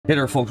Hey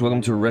there folks,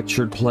 welcome to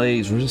Redshirt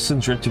Plays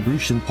Resistance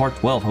Retribution Part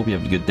 12. Hope you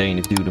have a good day, and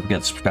if you do, don't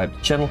forget to subscribe to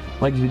the channel,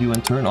 like the video,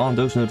 and turn on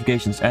those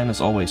notifications. And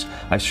as always,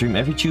 I stream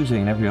every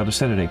Tuesday and every other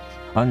Saturday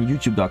on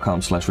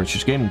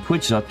youtube.com/redshirtsgaming,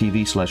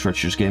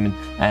 twitch.tv/redshirtsgaming,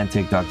 and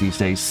TikTok these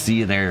days. See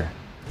you there.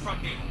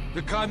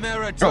 The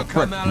Chimera took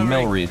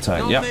Mallory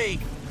time, yeah.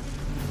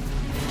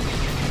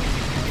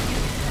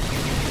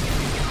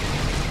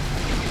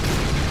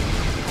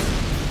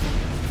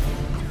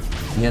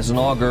 He has an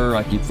auger.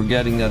 I keep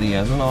forgetting that he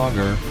has an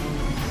auger.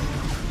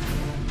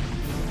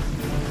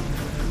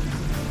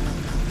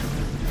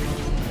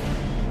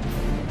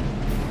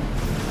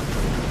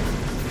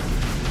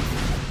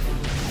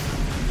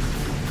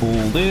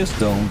 Pull this,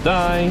 don't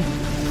die.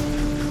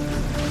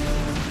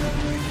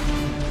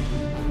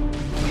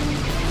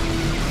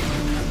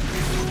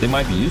 They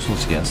might be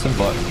useless against him,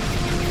 but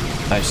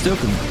I still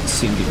can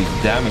seem to be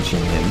damaging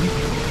him.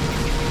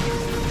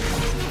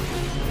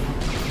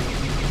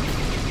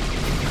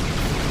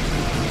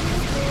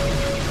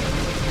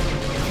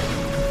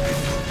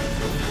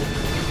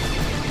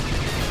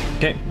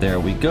 Okay, there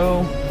we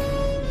go.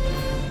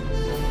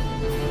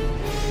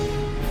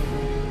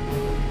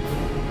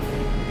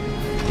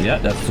 Yeah,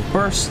 that's the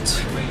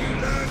first.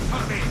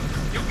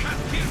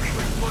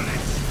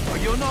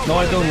 No,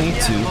 I don't need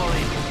to.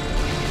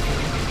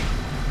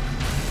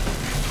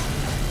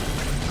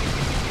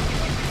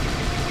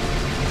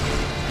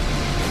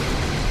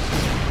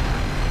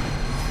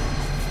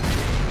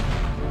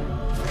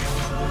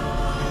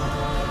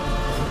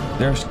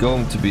 There's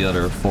going to be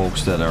other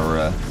folks that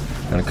are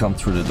gonna come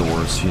through the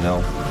doors, you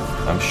know.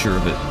 I'm sure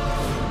of it.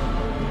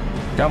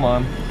 Come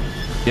on.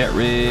 Get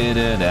rid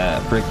of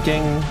that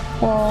freaking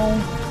wall.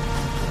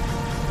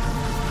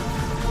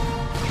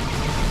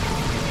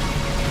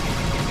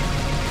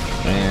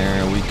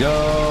 There we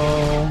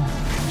go.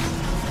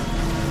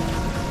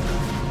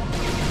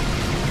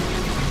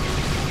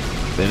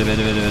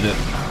 Bit.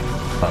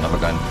 Son of a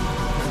gun.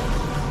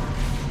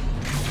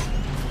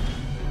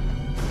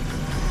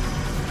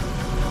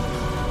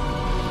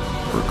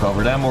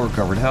 Recovered ammo,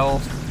 recovered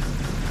health.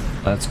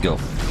 Let's go.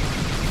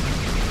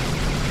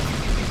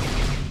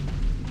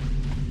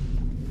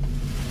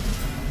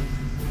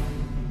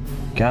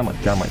 Come on.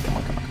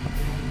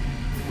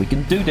 We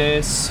can do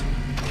this.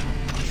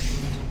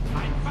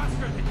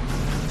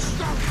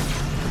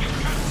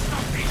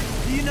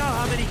 Do you know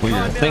how many we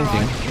are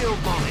thinking.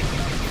 Killed Molly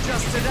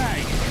just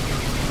today?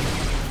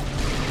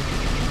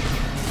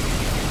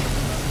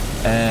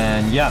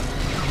 And yeah,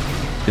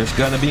 there's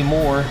gonna be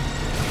more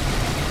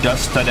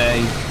just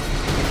today.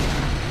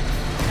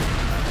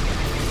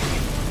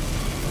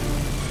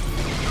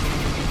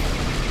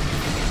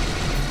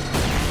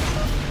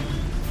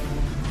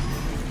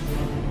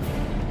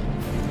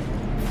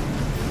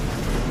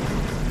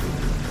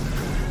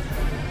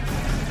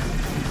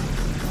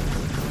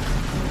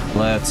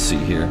 Let's see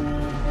here.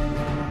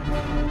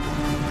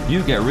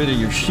 You get rid of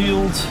your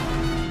shield,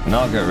 and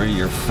I'll get rid of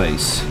your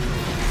face.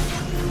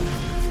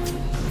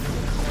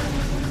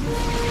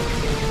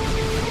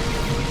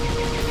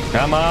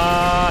 Come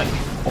on,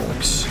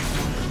 folks.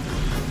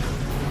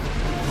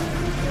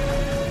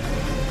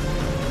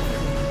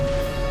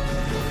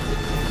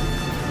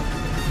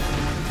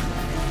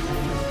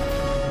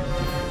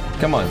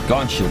 Come on,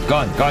 gone shield,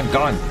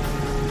 gone.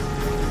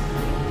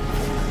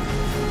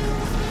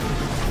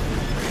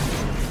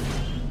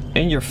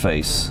 In your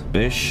face,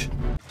 bish.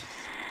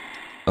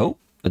 Oh,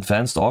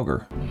 advanced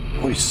auger.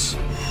 Nice.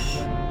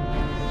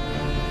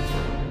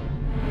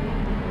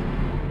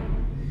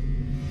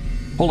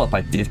 Hold up,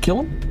 I did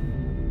kill him?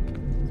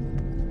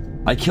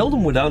 I killed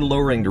him without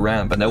lowering the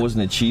ramp, and that was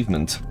an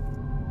achievement.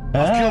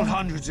 I've killed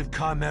hundreds of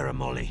Chimera,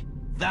 Molly.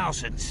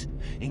 Thousands,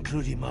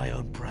 including my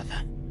own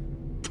brother.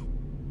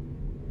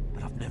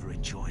 But I've never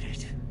enjoyed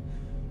it.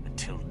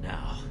 Until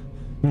now.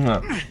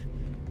 No.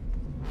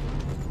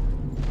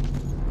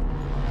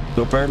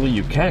 So apparently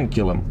you can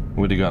kill him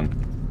with a gun.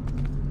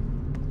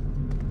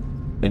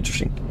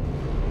 Interesting.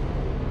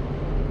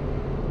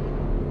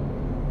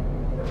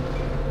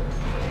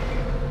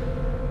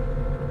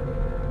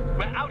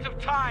 We're out of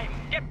time!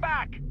 Get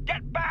back!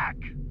 Get back!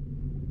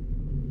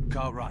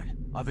 Cartwright,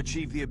 I've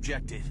achieved the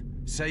objective.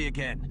 Say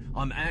again,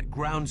 I'm at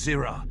ground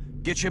zero.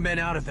 Get your men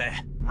out of there.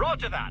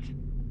 Roger that!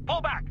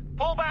 Pull back!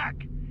 Pull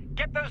back!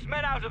 Get those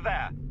men out of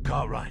there!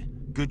 Cartwright,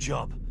 good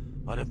job.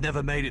 I'd have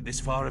never made it this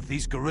far if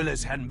these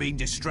guerrillas hadn't been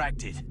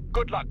distracted.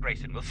 Good luck,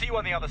 Grayson. We'll see you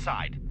on the other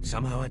side.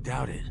 Somehow I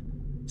doubt it.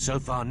 So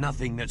far,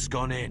 nothing that's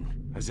gone in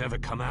has ever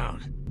come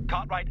out.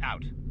 Cartwright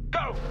out.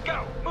 Go!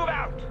 Go! Move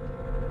out!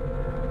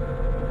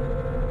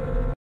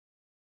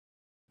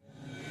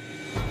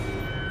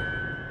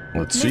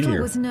 Let's see here.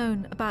 Little was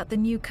known about the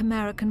new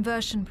Chimera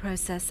conversion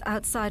process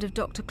outside of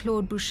Dr.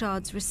 Claude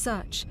Bouchard's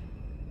research.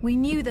 We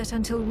knew that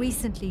until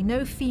recently,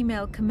 no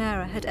female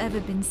Chimera had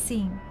ever been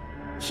seen.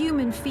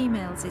 Human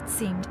females, it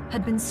seemed,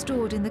 had been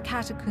stored in the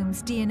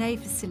Catacombs DNA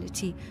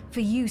facility for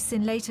use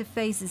in later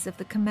phases of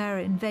the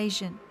Chimera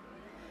invasion.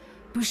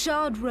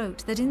 Bouchard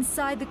wrote that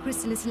inside the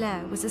chrysalis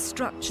lair was a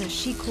structure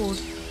she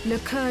called Le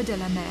Cœur de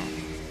la Mer,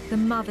 the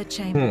mother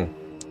chamber.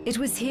 It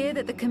was here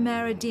that the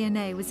Chimera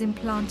DNA was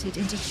implanted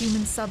into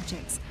human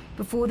subjects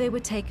before they were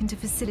taken to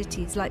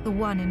facilities like the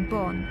one in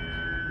Bonn.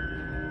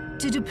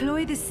 To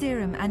deploy the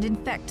serum and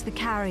infect the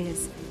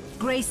carriers,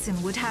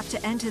 Grayson would have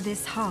to enter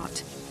this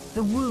heart,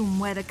 the womb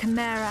where the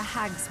Chimera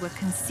hags were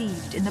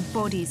conceived in the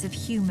bodies of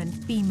human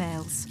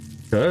females.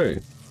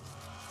 Okay.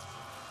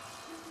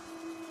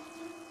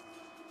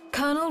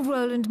 Colonel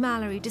Roland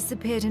Mallory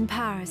disappeared in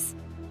Paris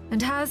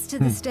and has to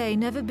this day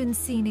never been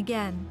seen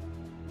again.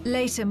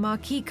 Later,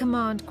 Marquis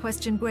Command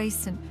questioned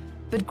Grayson,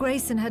 but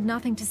Grayson had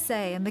nothing to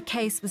say and the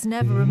case was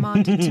never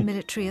remanded to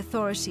military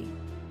authority.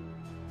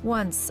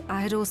 Once,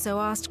 I had also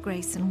asked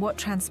Grayson what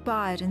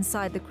transpired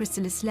inside the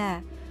Chrysalis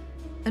lair,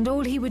 and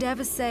all he would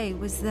ever say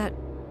was that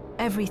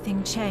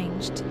everything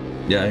changed.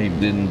 Yeah, he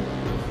didn't...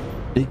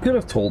 He could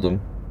have told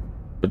him,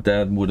 but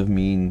that would have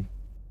mean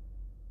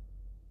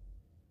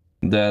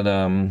that,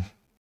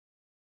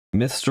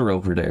 Mr.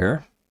 over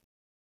there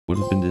would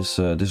have been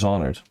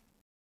dishonored.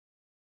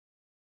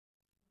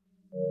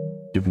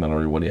 Give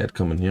Mallory what he had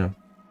coming, yeah.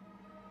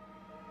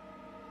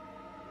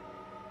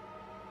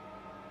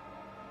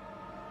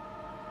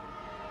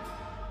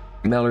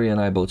 Mallory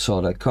and I both saw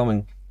that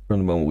coming from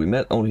the moment we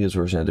met, only his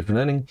version had a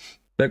different ending.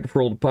 Back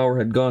before all the power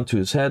had gone to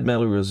his head,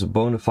 Mallory was a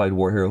bona fide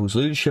war hero whose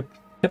leadership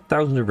kept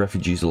thousands of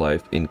refugees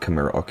alive in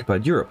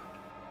Chimera-occupied Europe.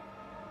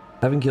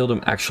 Having killed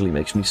him actually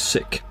makes me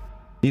sick.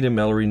 Neither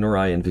Mallory nor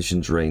I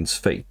envisioned Rain's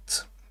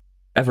fate.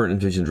 Ever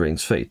envisioned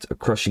Rain's fate, a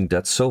crushing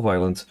death so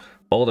violent,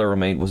 all that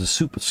remained was a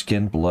soup of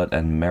skin, blood,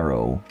 and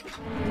marrow.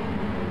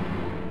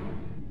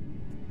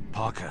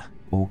 Parker,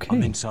 Okay.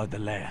 I'm inside the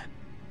lair.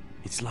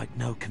 It's like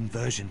no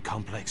conversion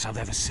complex I've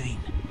ever seen.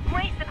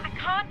 Grayson, I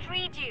can't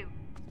read you.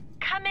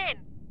 Come in.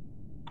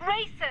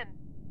 Grayson!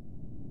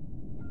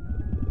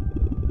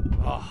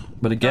 Oh,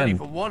 But again... don't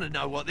even want to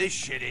know what this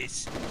shit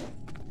is.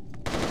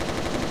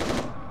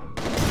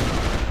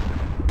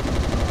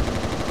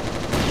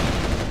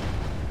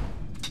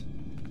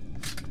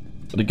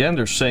 But again,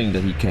 they're saying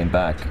that he came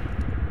back.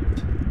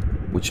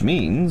 Which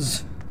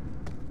means...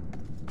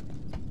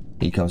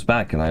 he comes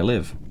back and I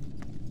live.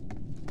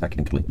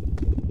 Technically.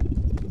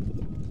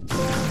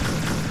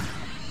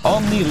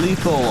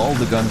 Omni-lethal, all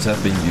the guns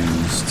have been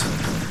used.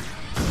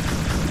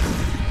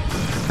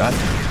 God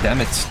damn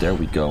it, there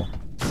we go.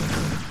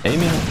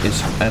 Aiming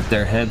is at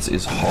their heads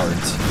is hard.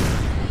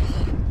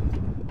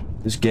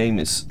 This game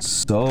is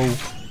so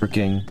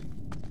freaking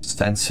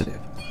sensitive.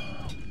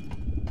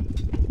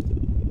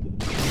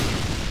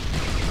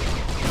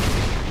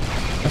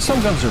 And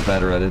some guns are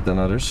better at it than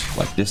others,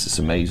 like this is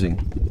amazing.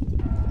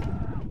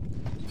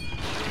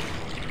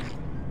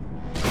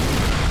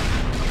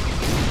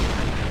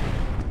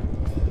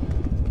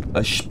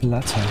 A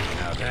splatter.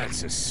 Now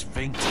that's a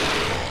sphincter.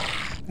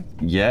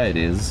 Yeah, it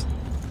is.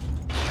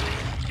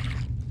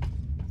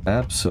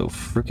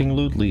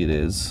 Abso-freaking-lutely it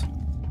is.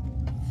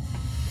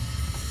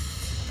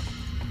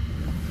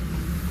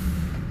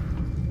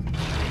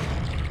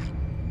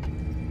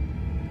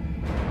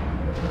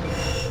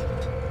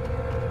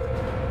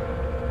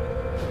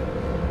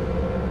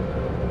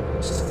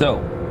 So,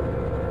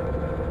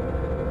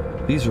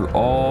 these are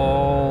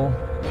all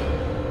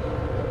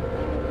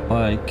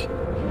like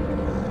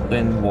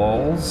thin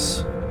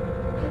walls.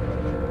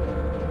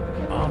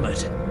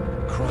 Armored.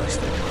 Christ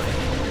almighty.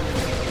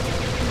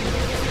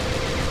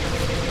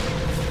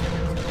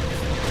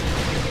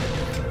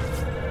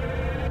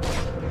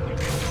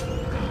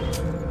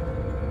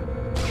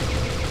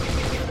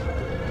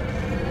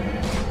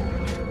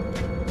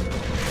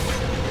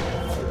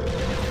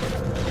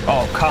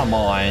 Oh, come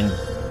on.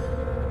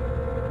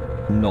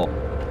 No.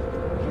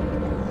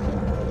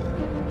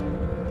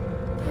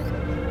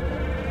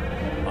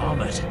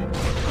 Armored.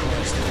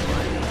 Christ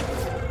almighty.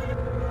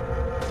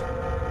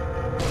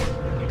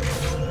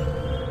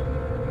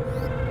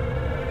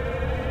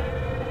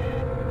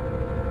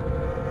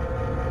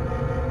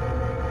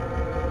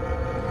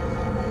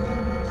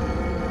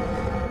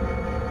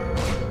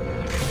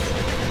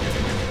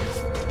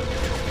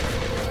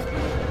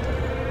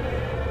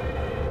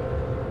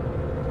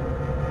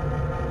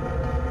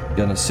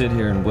 Gonna sit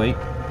here and wait.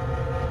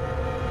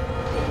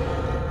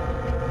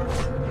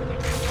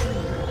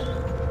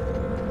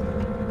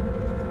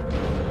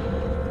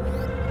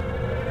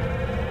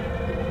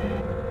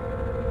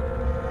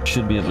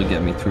 Should be able to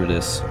get me through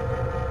this.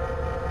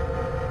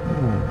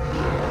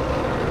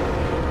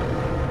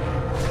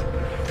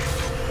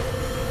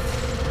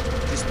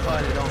 Just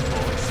pile it on,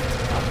 boys.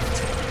 I'll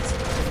take it.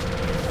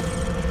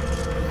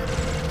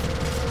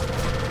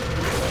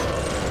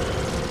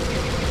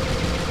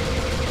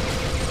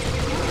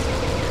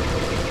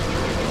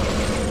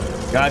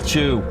 Got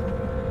you.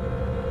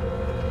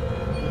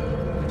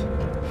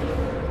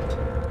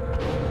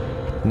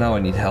 Now I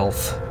need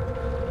health.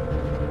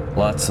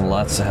 Lots and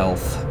lots of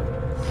health.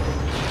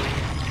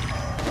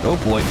 Oh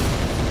boy.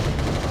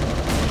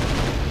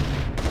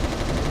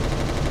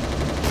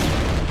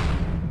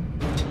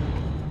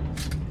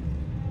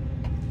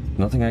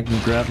 Nothing I can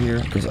grab here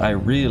because I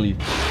really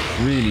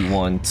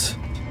want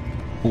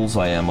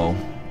bullseye ammo.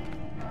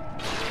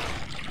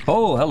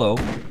 Oh, hello.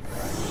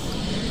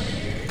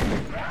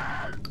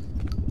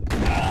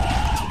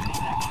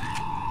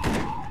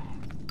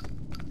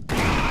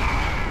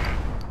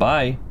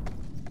 Bye.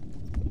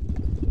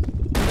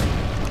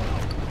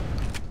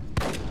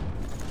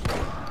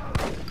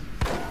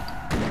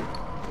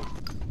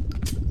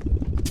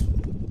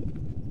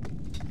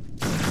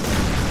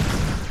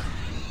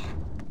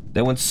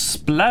 They went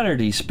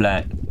splatterty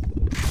splat.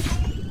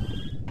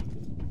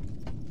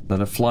 That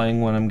a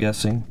flying one, I'm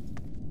guessing.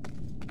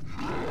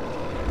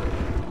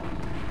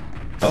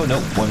 Oh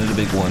no, one of the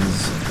big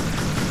ones.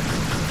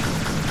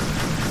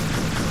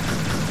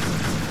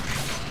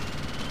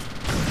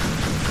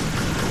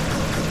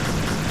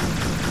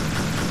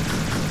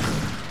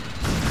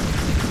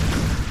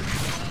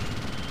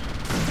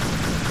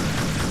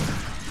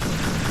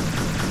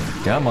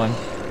 Come on.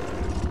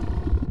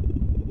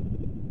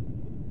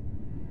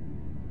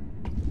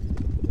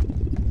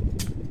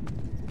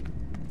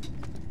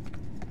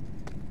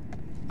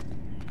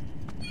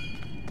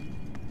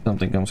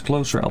 Something comes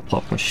closer, I'll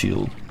pop my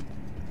shield.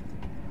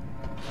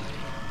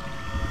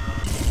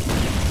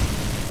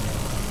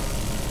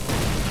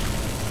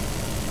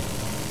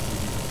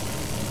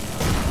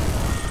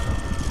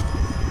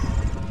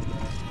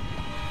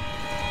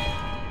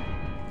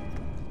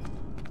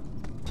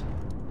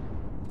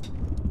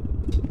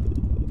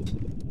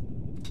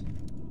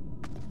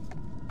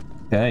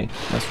 Okay,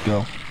 let's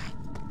go.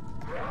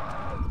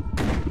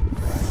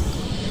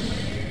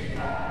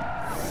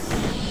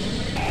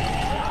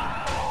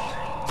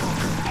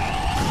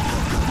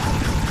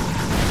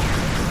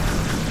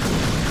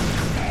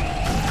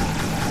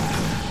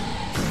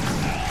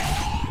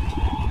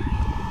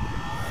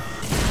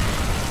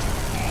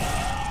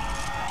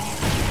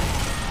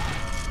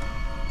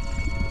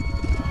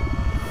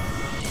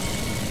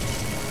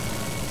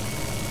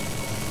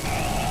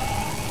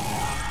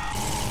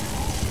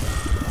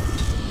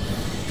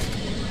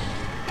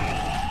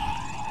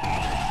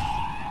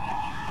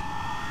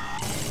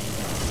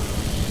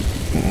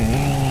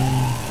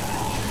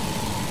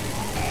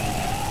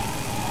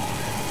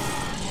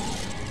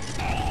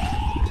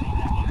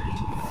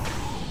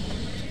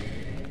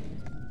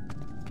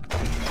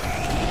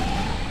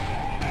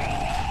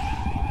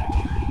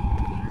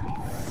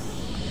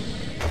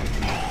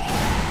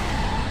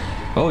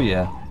 Oh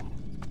yeah.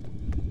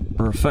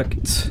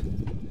 Perfect.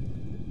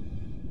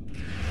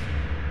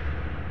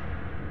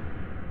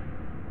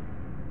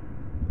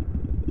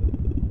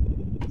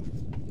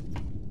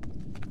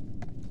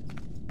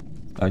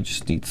 I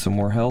just need some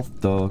more health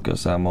though,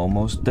 because I'm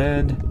almost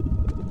dead.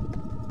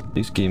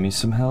 Please give me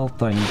some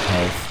health, I need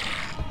health.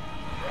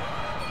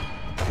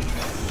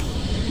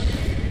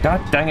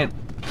 God dang it!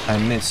 I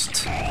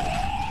missed.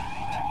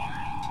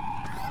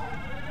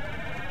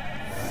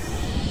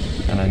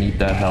 And I need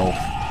that health.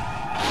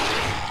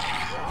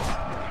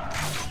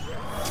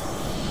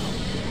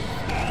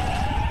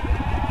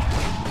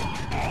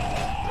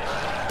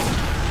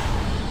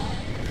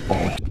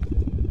 Oh.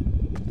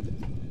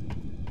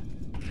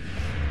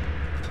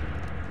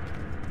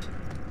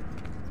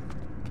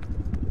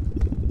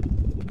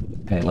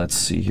 Okay, let's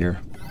see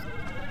here.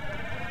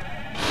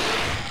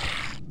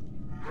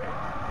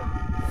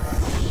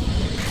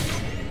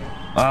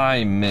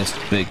 I missed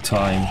big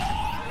time.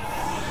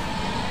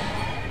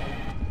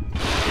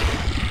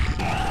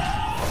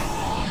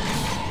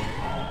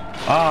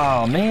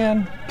 Oh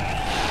man.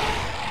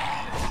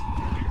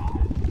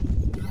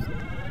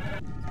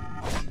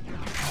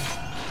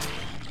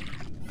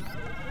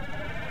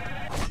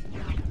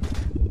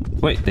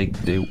 Wait,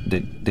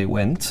 they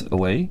went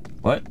away?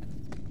 What?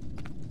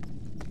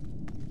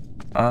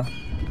 What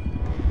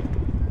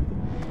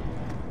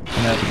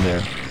happened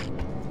there?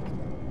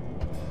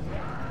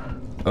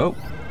 Oh.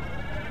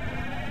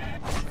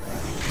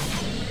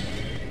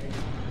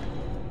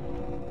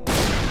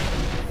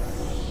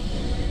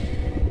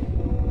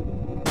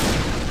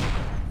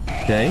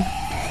 Okay.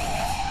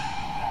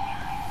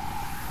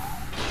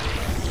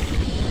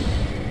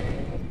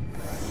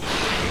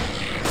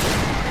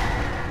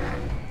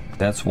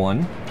 That's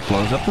one.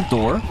 Close up the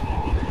door.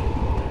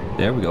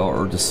 There we go,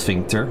 or the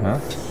sphincter, huh?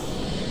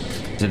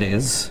 It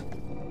is.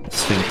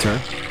 Sphincter.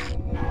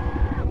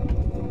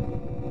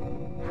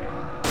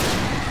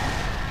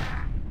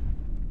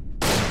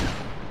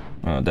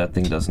 Oh, that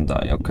thing doesn't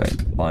die. Okay,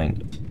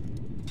 fine.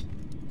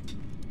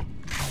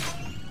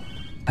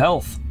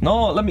 Health!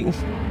 No, let me...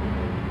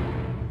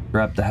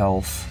 Grab the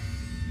health.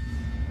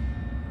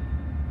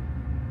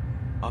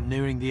 I'm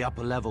nearing the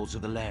upper levels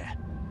of the lair.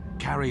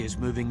 Carriers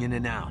moving in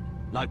and out,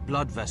 like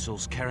blood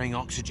vessels carrying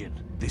oxygen.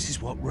 This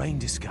is what Rain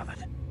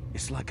discovered.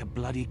 It's like a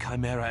bloody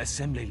Chimera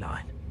assembly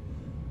line.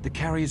 The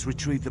carriers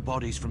retrieve the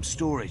bodies from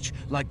storage,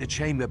 like the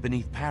chamber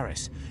beneath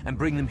Paris, and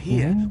bring them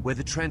here, where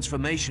the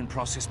transformation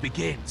process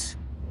begins.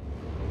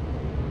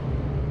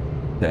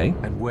 Okay.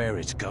 And where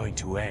it's going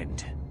to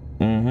end.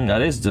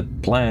 That is the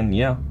plan,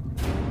 yeah.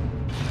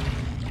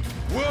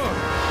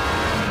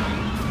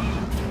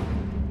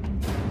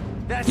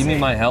 Give me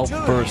my health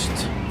first.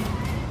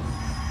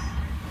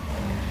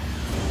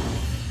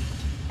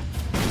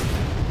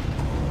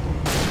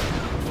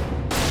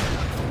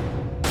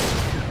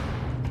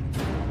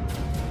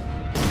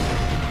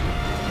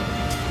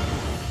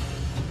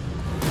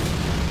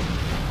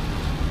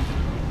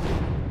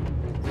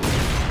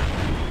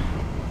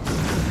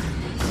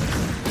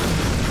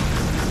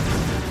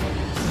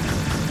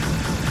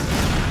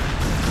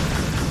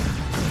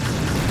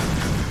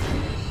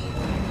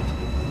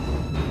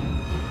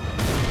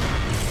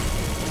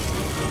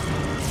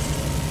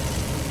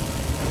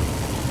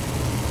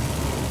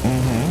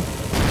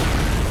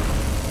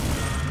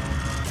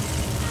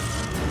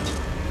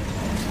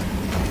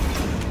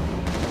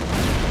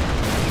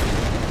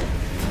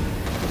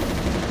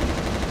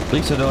 At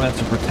least I don't have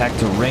to protect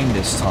the rain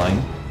this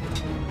time.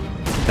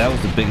 That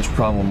was the biggest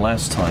problem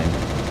last time.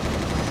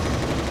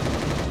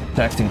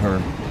 Protecting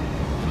her.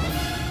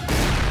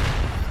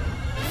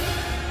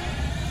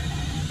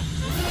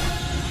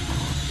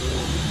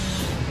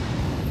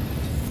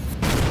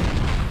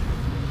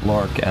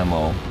 Lark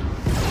ammo.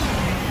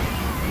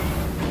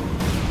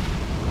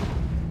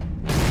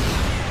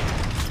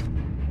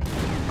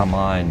 Come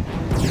on.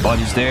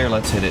 Body's there,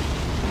 let's hit it.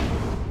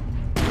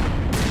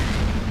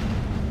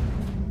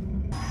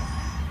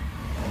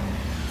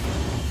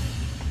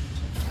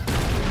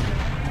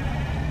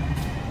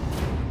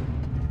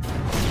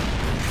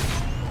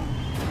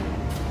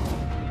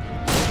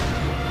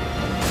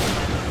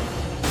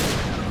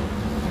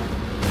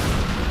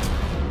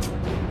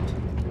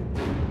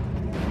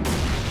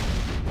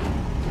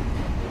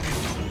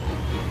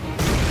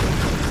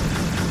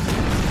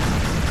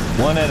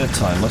 One at a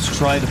time. Let's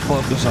try to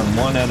focus on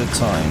one at a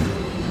time.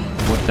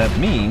 What that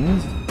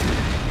means,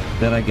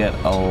 that I get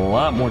a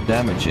lot more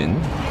damage in.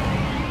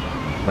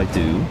 If I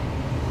do.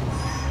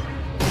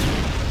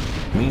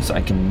 Means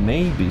I can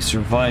maybe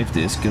survive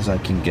this because I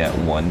can get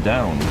one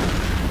down.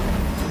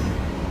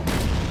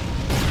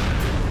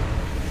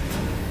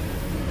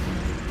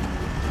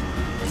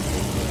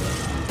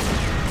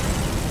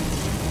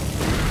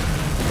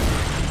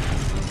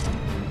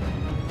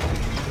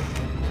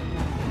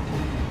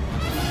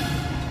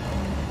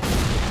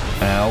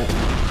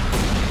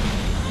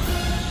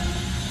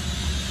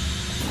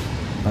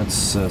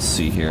 Let's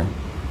see here.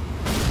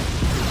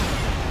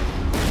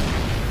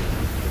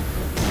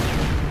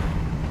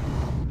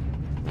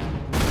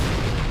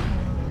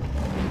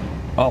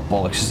 Oh,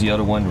 bollocks, is the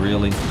other one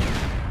really?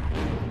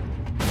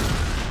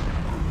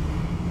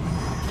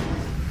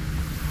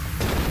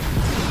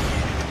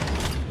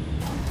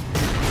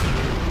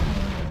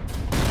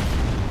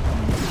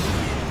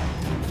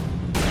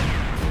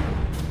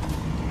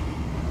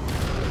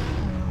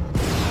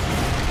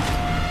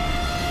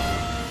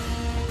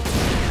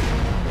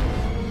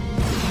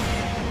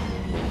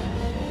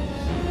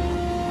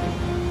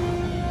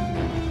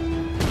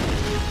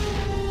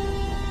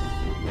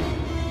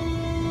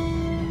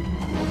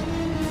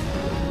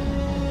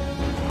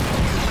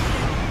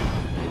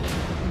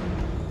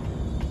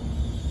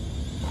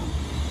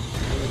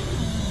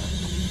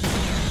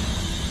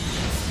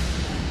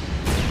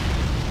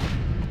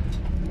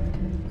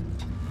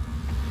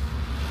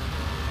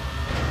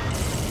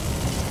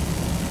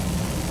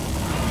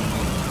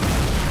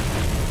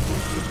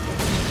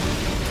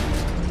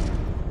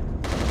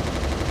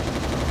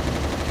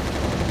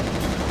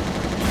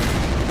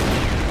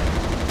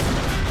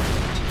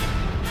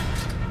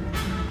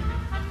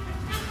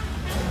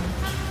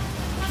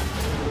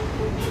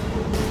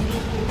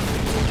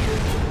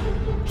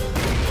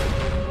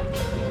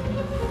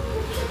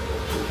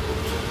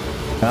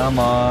 Come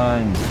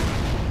on.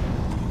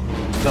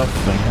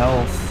 Stuff and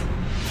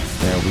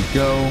health. There we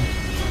go.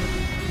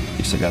 At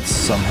least I got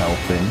some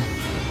health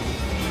in.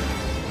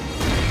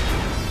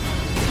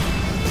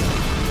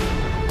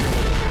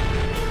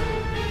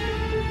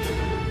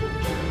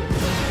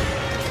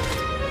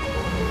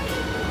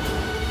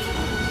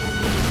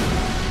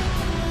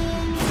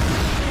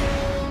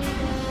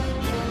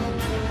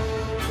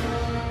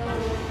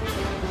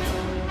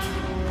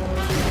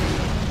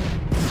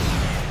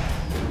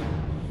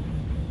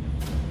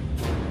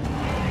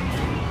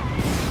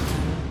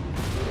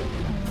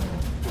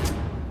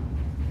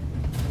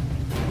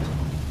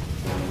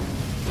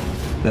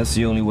 That's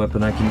the only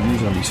weapon I can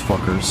use on these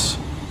fuckers.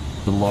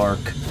 The Lark.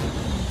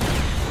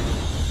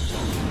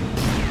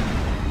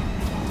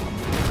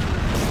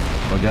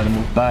 I gotta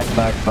move back,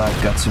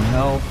 got some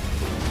health.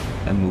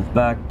 And move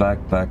back,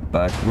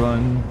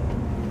 run.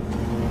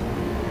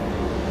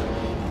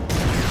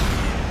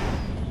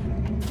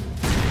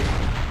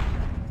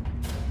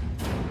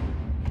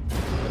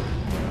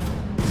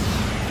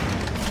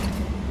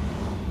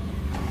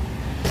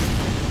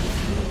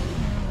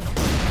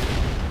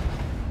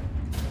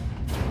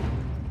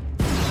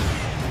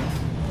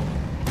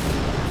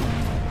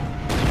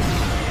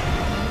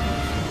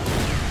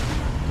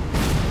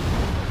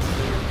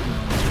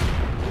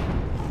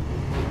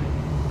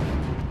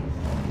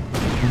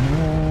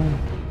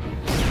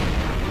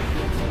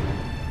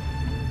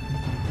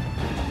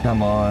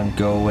 Come on,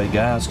 go away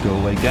gas, go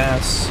away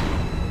gas.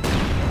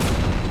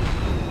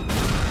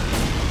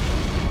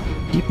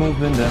 Keep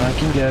moving, then I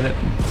can get it.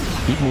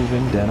 Keep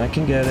moving, then I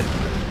can get it.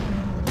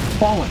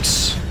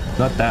 Bollocks!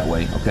 Not that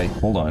way. Okay,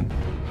 hold on.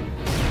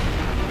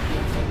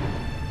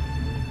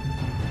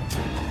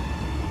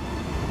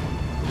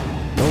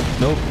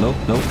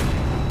 Nope.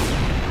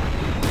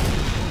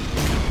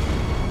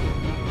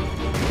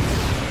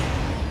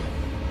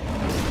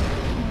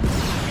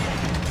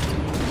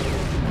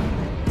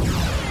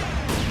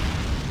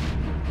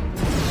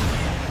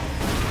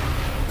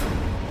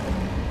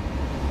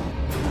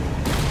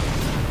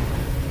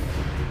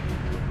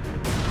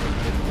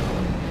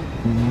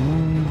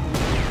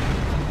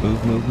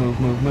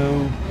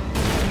 Move.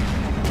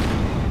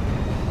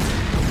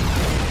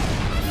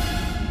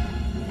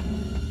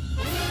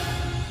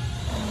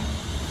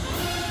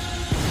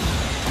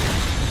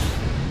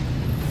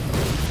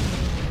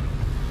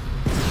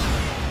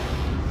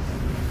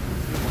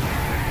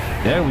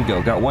 There we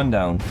go, got one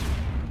down.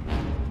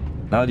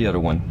 Now the other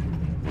one.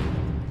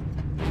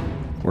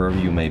 Wherever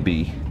you may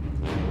be.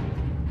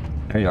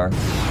 There you are.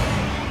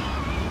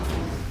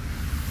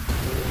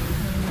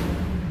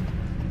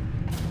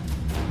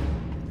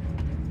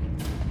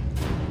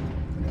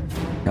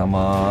 Come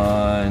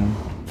on.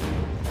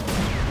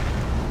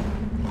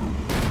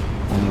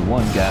 Only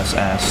one gas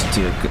ass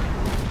to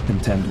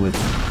contend with.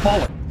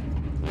 Bollock!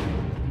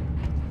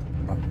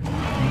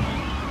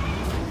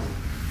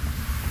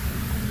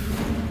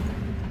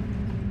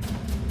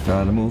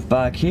 Gotta move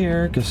back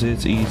here, because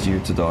it's easier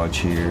to dodge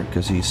here,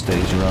 because he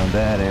stays around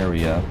that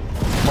area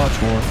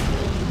much more.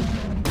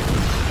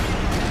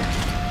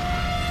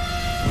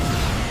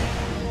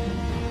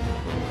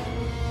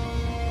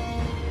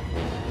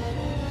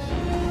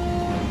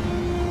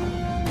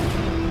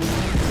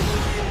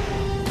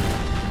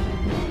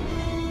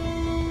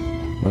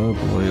 Oh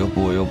boy, oh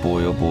boy, oh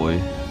boy, oh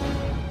boy.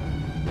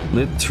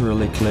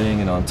 Literally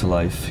clinging onto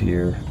life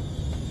here.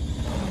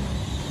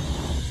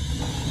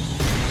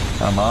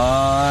 Come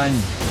on!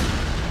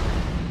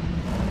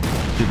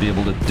 Should be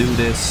able to do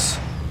this.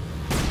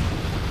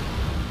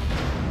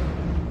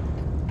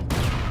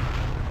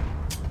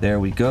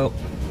 There we go.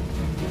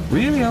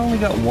 Really? I only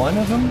got one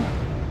of them?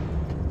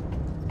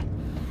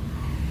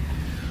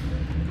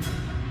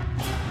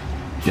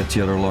 Get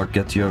the other lark,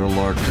 get the other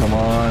lark. Come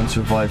on,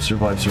 survive,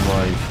 survive,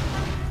 survive.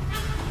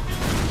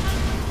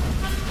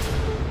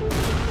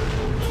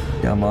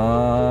 Come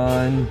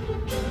on.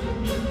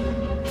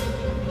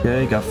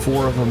 Okay, got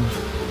 4 of them.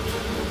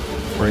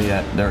 Where you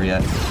at? There you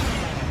at.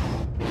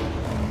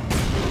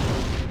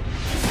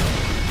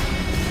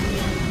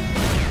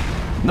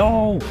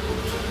 No!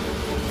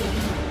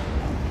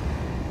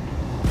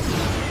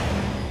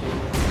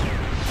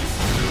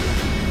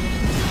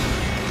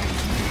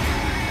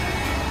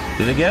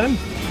 Did I get him?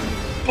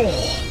 Oh!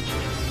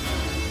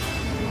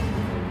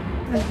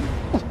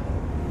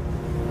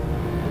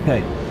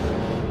 Hey.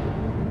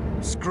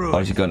 Screw Oh,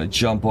 it. he's gonna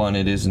jump on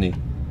it, isn't he?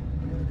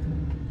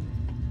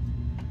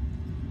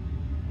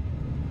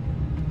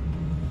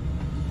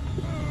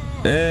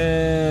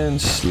 And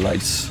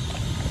slice.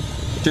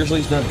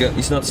 Seriously, he's not good.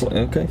 He's not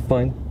okay,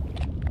 fine.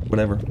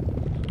 Whatever.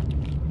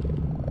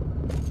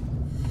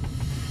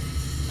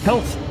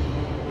 Health!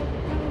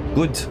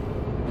 Good.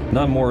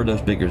 Not more of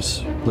those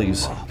biggers,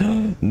 please.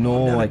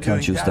 No, I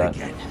can't use that.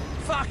 Again.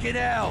 Fucking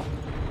hell!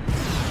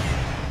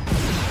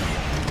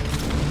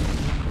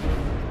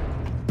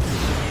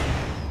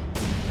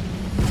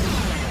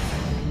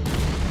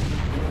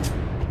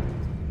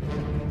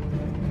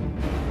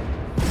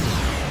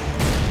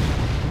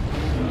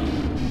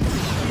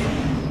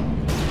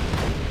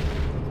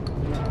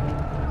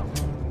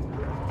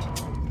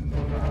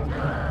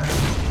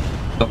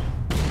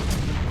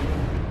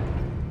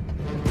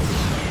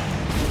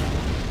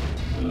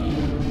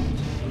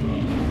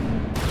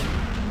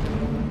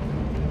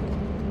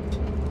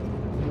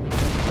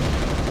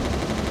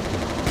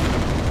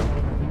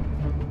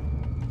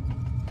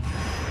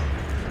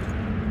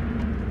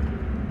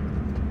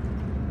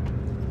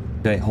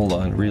 Okay, hold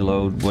on.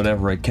 Reload.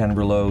 Whatever I can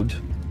reload.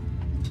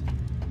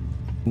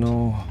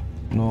 No.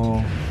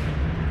 No.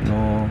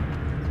 No.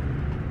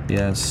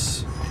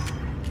 Yes.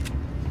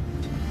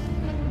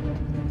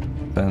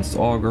 Advanced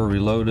auger.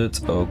 Reloaded.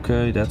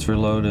 Okay, that's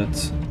reloaded.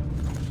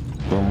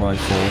 Storm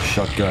rifle.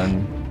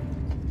 Shotgun.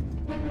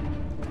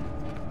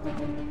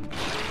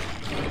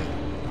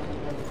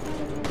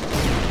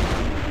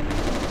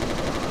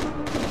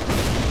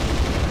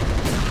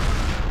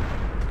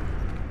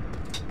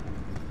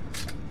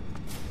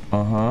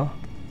 Uh-huh.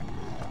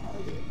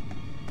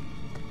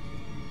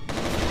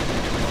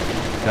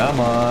 Come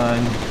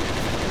on.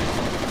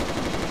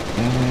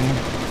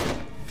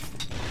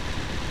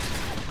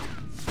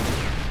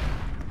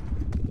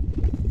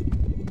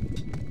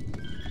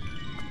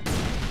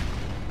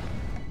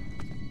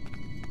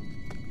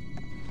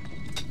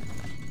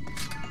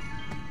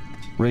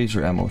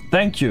 Razor ammo.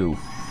 Thank you.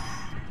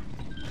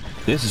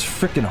 This is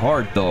freaking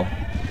hard though.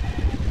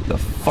 The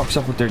fuck's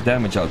up with their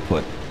damage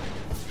output?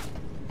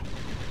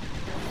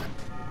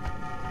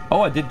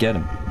 Oh, I did get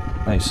him.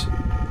 Nice.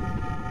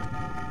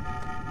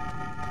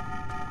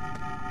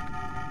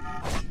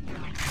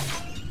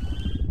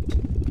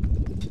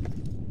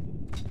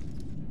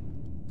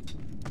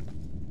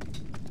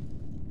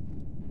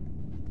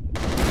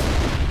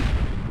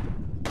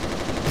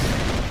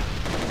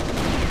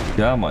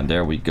 Come on,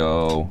 there we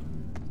go.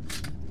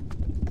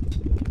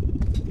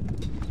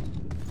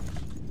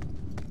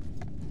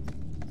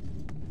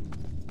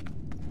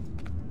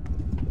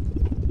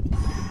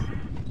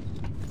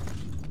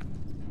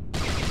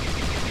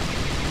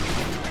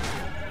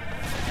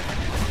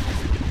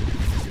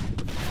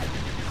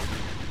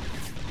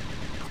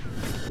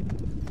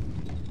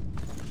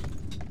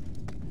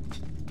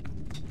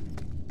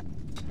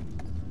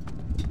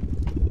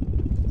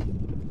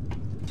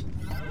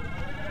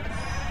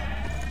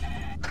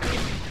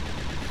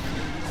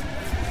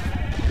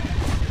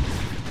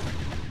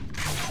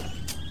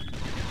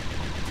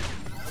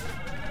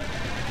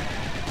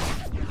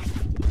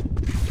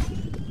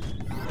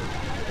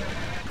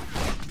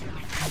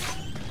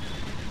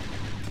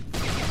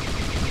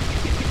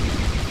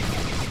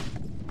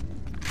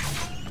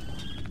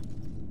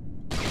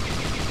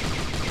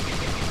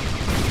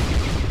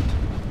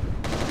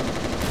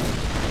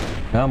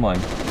 Come on.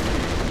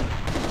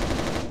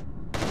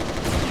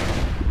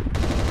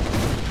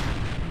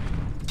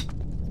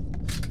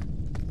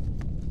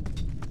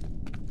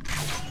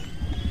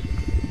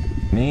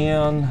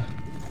 Man.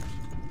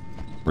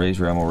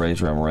 Razor ammo,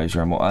 razor ammo,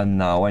 razor ammo. And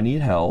now I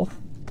need health.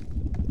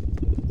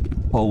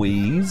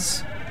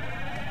 Please.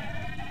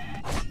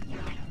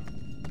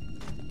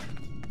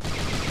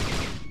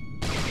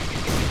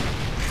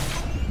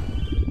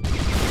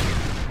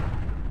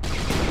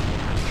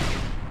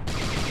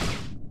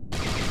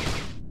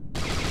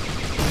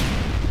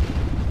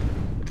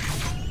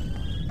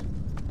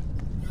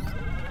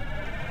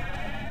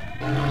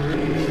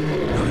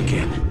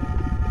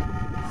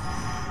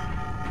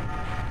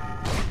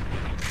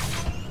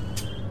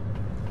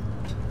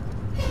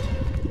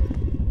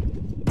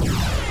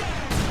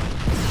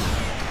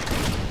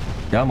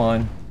 Come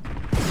on.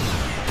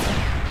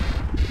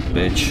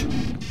 Bitch.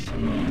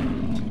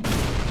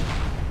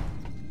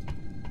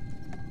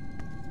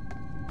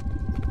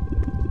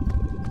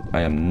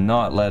 I am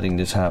not letting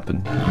this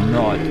happen.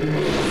 Not.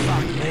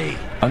 Fuck me.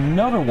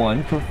 Another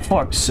one, for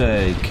fuck's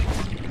sake.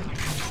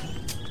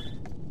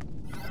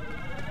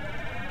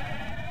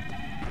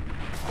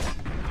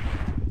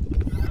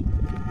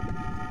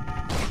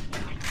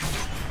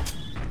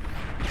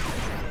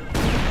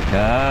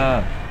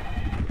 Ah.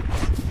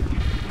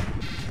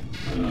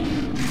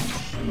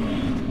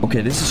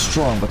 Okay, this is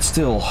strong, but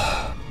still.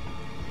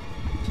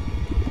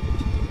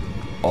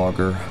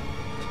 Auger.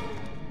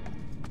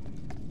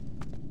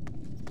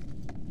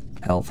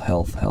 Health,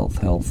 health, health,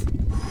 health.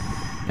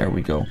 There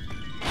we go.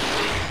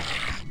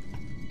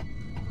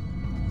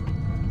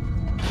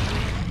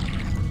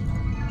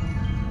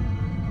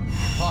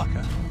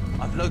 Parker,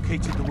 I've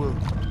located the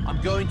wound. I'm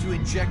going to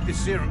inject the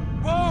serum.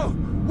 Whoa!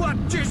 What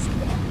just...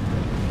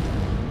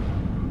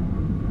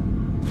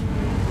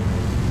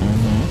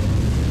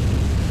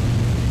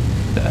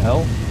 The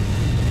hell?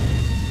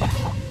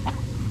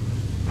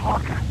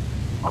 Parker,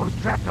 I was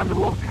trapped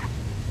underwater.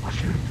 I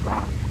should have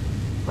drowned,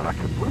 but I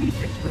can breathe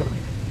this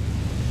building.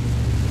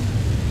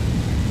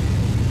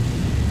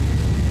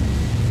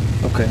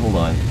 Okay, hold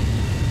on.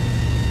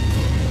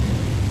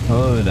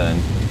 Hold on.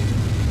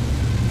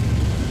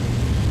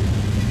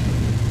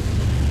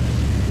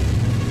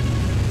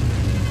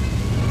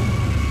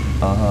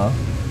 Uh-huh.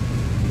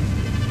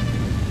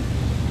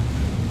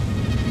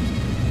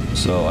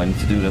 So I need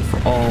to do that for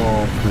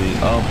all three.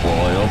 Oh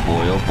boy, oh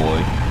boy, oh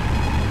boy.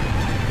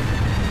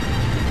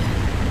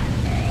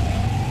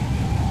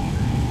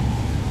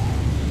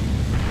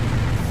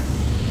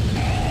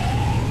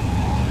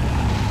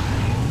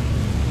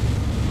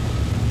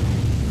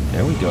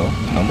 There we go.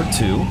 Number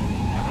 2.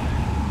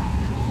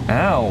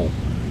 Ow.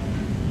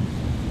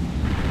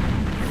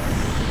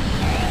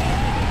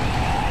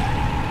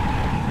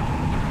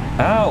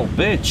 Ow,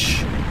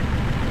 bitch.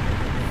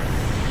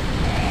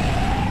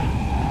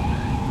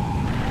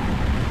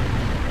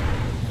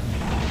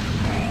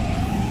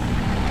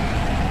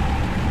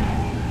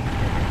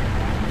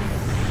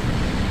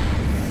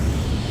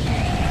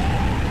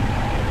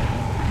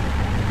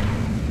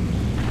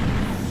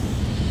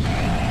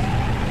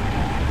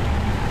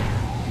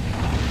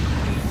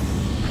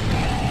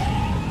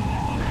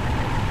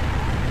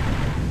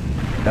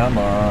 Come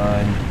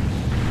on.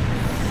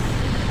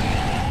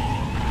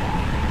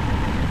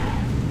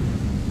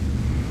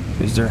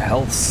 Is there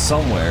health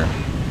somewhere?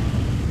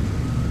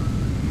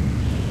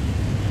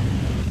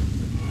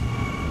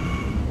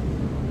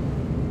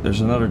 There's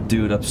another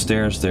dude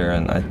upstairs there,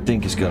 and I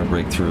think he's gonna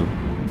break through.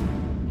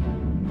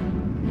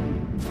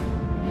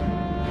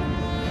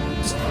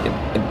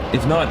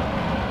 If not,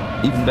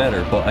 even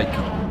better, but I...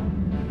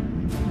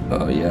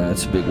 Oh yeah,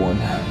 it's a big one.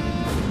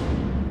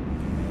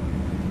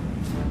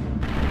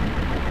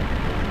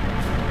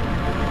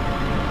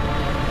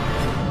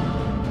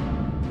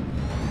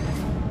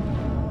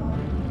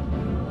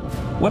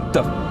 What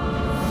the?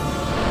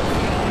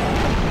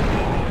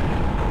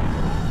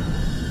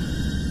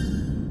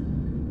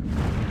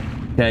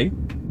 Okay.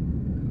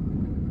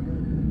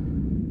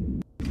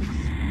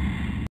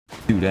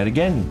 Do that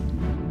again.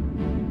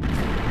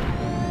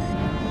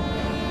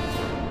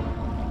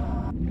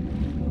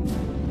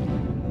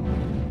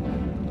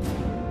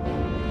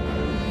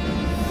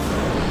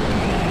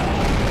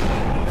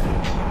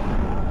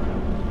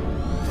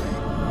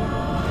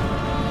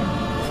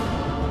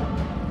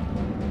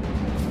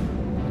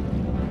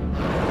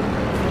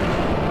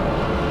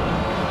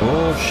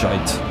 Oh,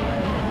 shite.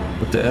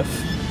 What the F?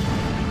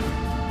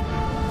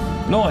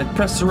 No, I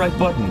pressed the right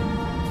button.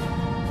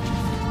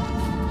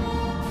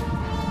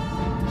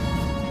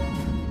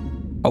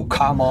 Oh,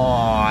 come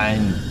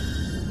on.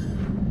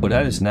 Oh,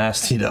 that is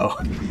nasty, though.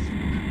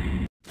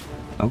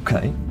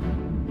 Okay.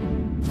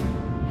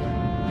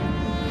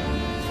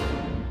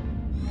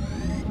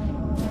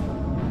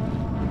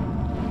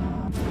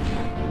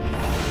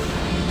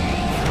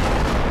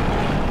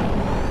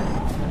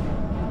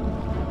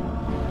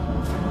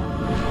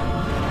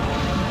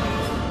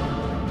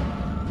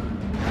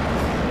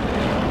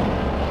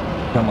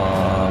 Come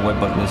on, what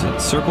button is it?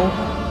 Circle?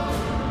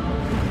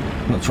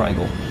 No,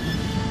 triangle.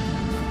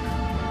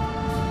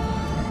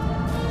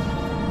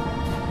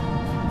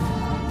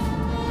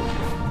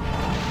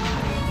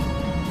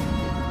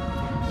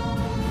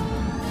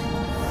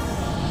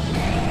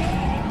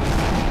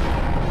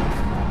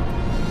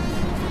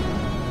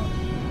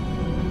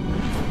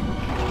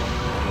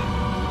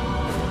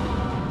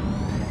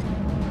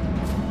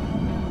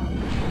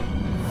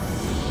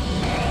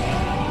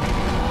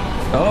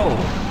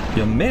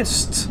 You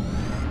missed.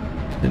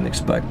 Didn't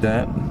expect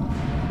that.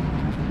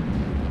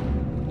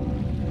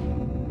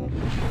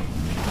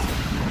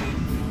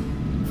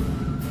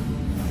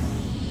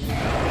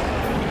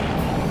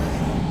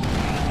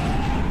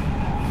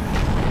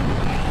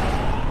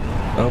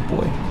 Oh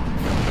boy.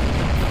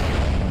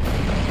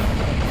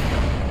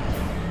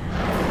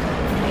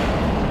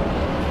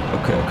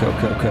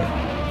 Okay.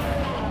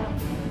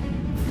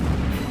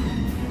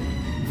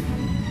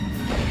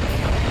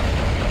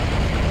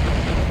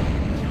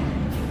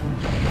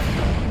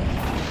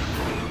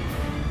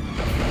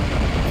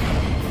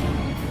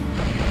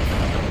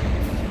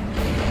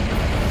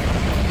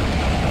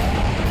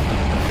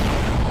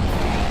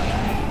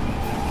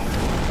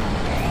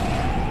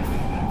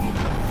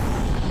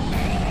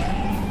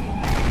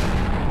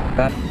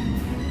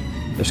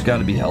 There's got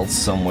to be health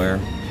somewhere.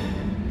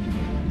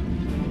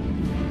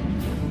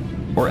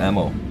 Or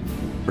ammo,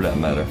 for that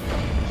matter.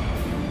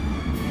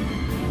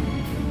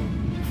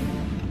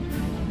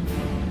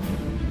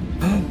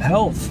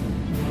 Health!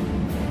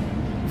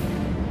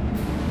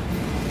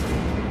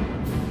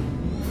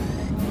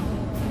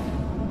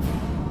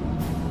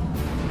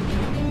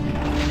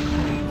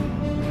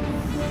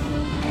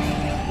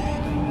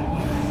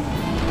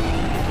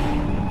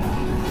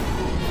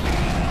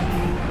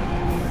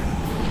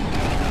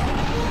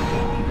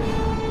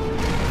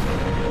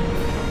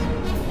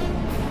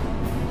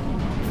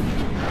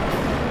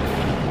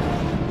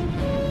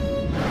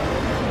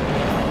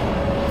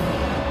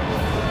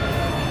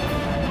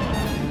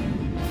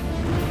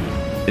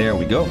 There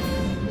we go.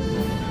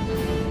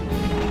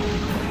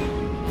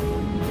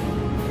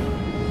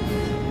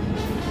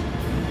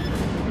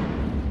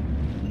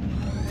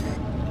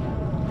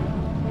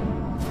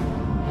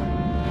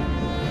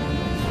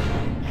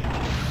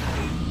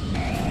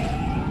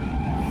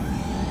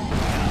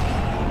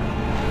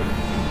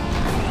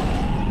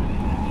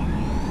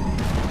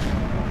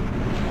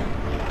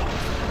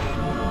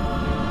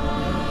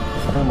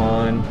 Come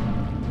on.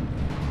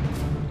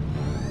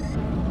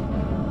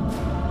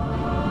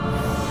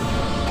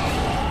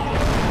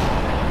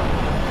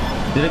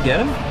 Did I get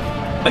him?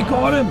 I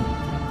caught him!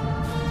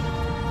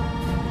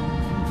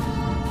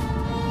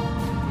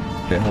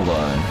 Okay, hold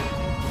on.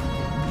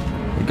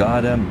 I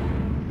got him.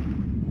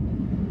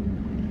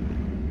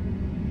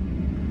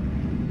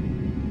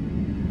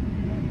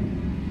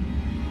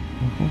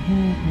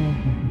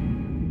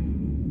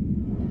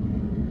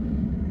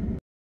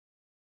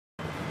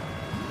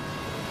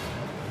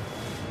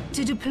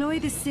 To deploy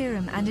the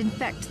serum and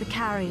infect the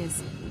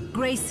carriers,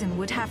 Grayson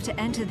would have to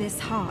enter this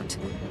heart,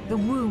 the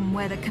womb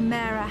where the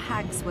Chimera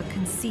hags were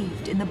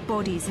conceived in the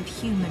bodies of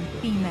human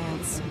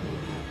females.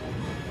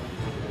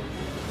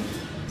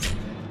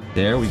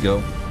 There we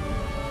go.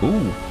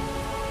 Ooh.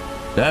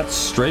 That's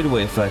straight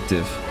away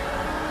effective.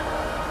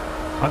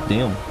 Hot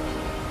damn.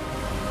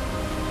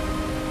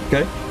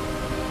 Okay.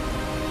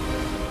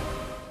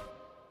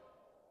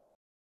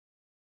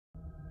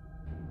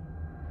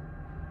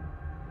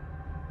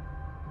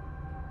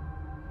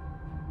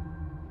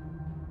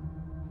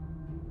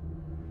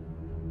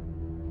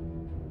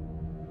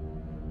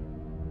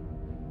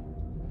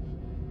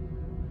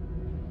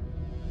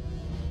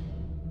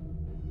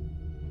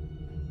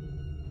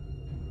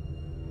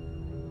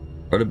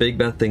 Are the big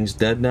bad things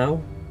dead now?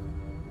 Or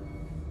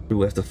do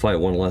we have to fight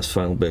one last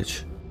final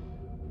bitch?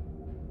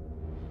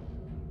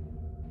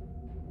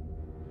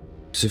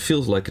 Because it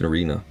feels like an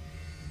arena.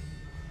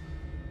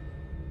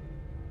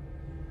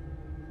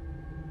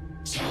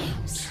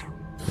 James.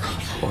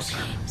 Fuck.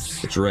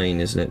 It's rain,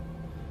 isn't it?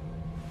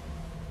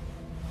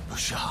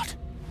 Bouchard.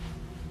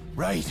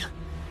 Rain.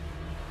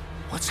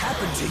 What's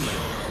happened to you?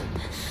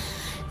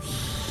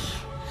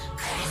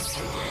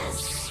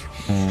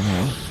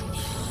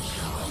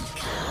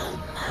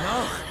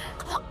 No.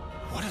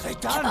 What have they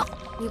done?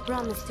 You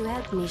promised to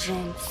help me,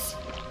 James.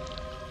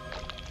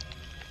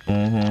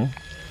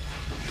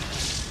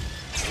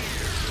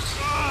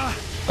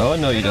 Oh,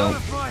 no you don't.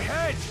 My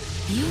head.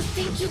 You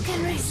think you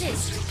can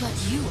resist, but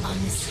you are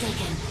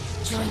mistaken.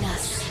 Join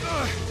us.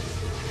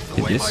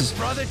 This is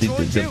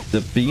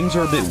the beams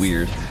are a bit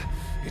weird.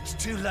 It's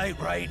too late,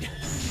 Raid.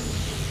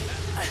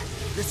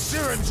 The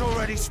serum's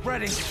already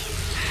spreading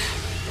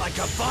like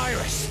a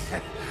virus.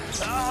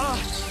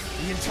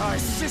 The entire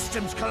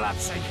system's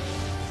collapsing.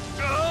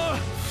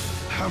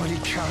 How many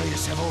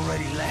carriers have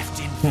already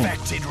left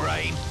infected,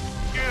 Rain?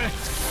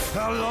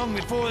 How long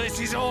before this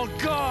is all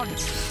gone?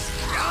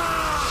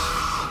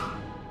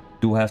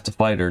 Do I have to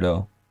fight her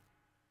though?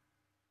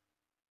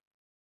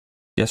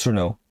 Yes or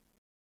no?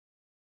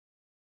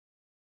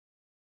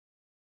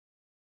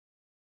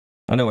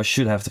 I know I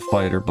should have to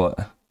fight her,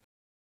 but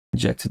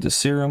injected the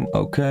serum,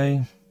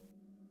 okay.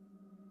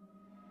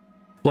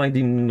 Flying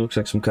Demon looks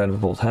like some kind of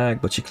evolved hag,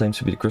 but she claims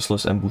to be the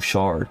Chrysalis and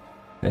Bouchard.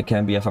 It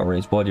can be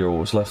F-Range's body or what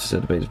was left is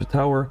at the base of the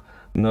tower.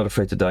 I'm not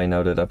afraid to die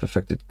now that I've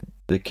affected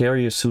the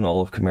carriers. Soon all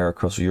of Chimera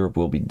across Europe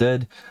will be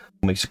dead.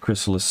 What makes the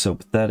Chrysalis so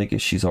pathetic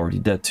is she's already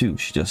dead too.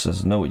 She just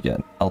doesn't know it yet.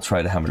 I'll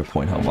try to hammer the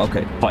point home.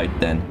 Okay, fight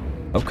then.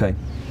 Okay.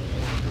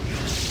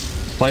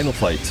 Final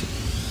fight.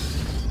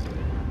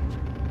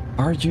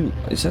 Are you...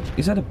 Is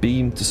that a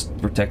beam to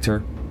protect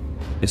her?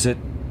 Is it?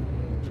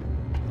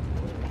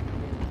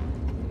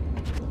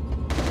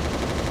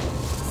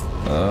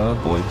 Oh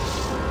boy.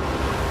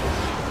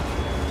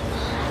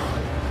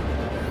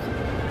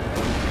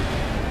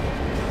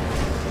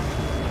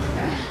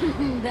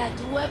 That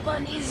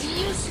weapon is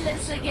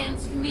useless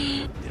against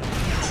me. I'll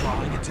keep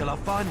trying until I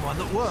find one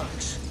that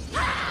works.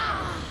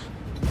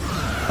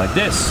 Like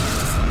this.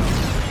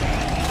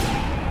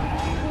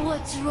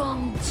 What's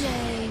wrong,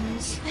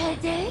 James?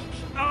 Headache?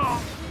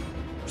 Oh,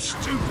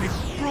 stupid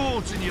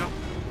frauds in your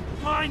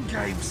mind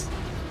games.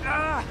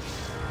 Ah!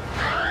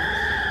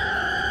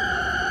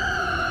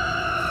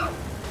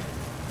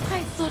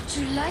 I thought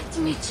you liked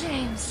me,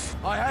 James.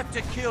 I had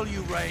to kill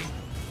you, Rain.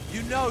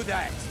 You know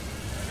that.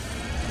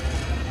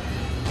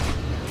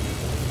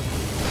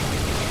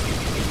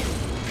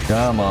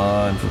 Come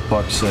on, for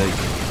fuck's sake.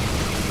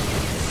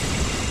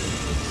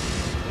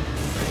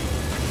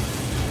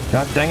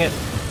 God dang it.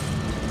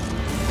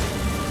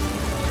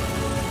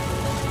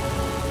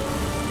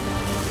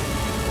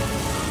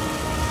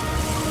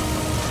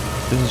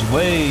 This is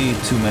way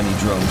too many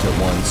drones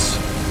at once.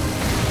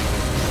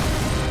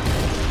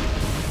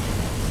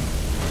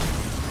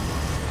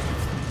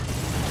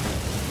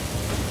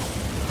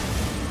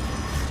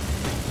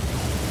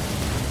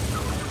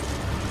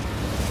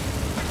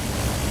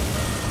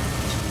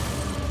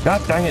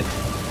 God dang it.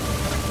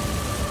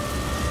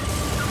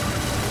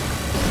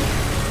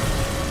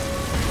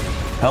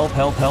 Help,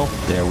 help, help.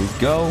 There we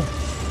go.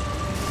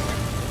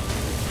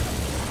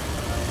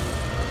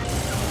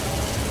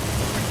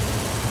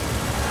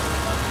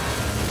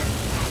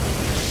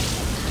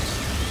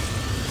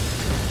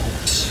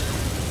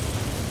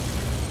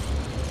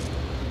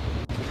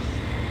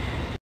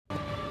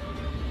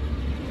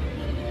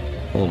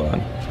 Hold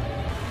on.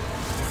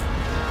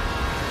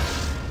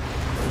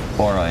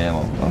 Bar eye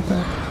ammo.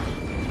 Okay.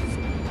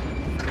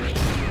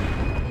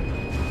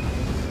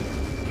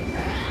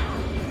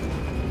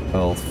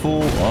 Health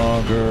full,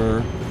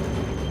 auger,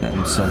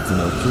 and something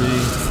 03.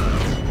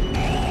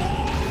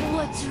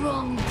 What's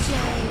wrong,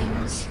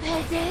 James?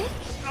 Headache?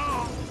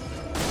 Oh,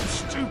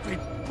 stupid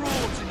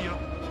frauds in your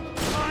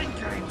mind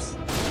games.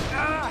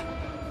 Ah!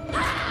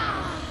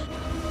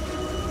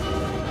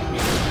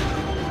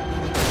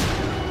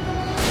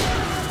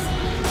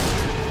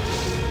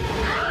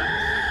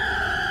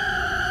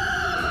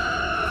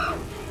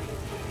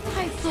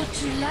 I thought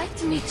you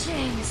liked me,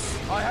 James.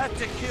 I had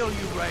to kill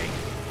you, Rain.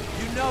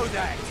 You know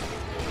that.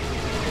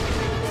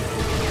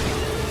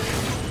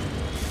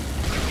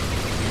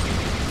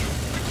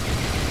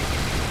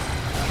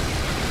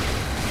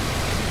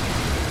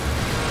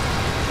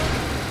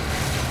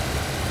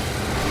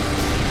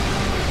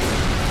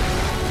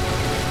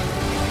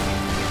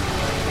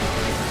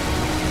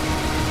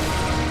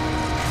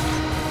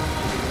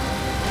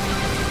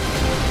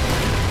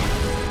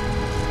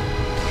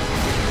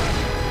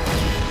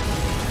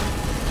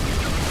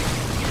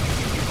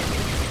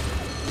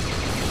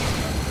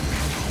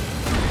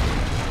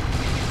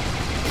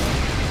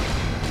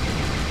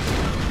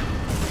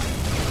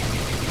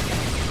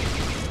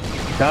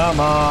 Come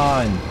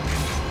on!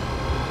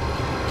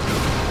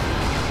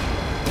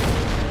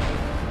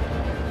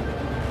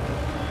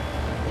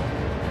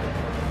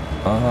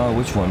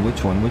 Which one?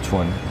 Which one? Which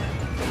one?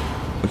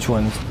 Which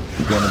one's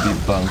gonna be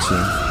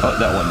bouncing? Oh,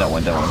 that one, that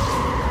one, that one.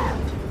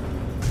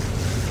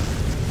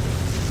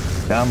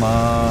 Come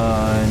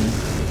on!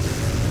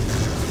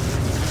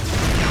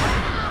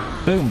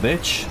 Boom,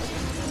 bitch!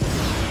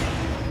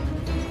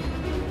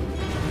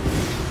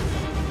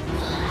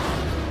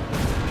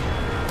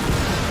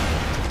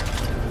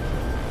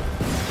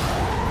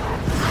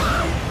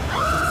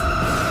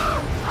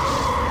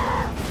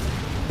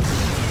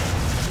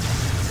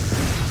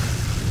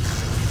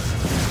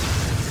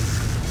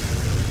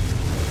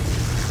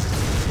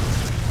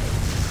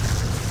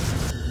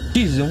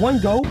 Jesus, in one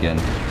go again.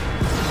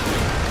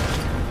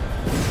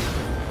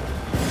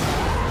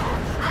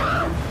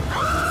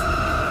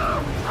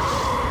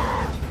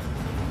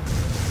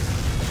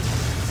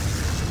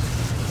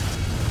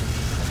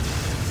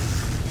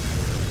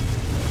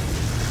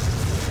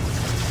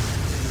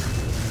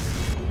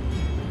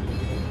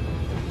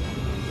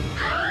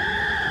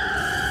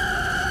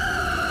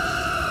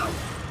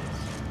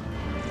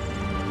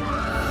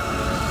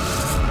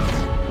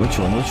 Which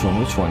one? Which one?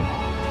 Which one?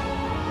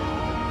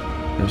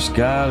 There's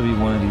gotta be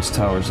one of these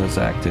towers that's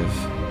active.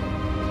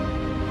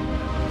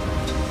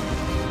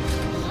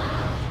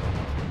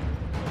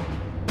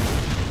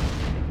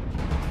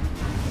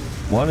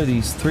 One of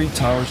these 3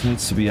 towers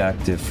needs to be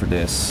active for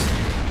this.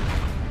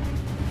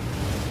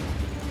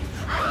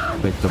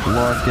 Picked up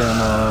lark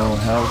ammo,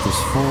 health is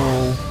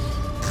full.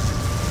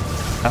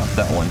 Ah,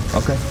 that one.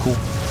 Okay, cool.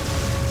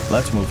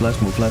 Let's move,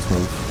 let's move, let's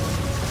move.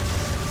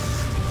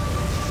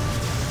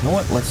 You know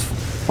what? Let's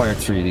fire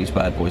 3 of these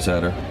bad boys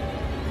at her.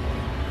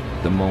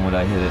 The moment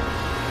I hit it.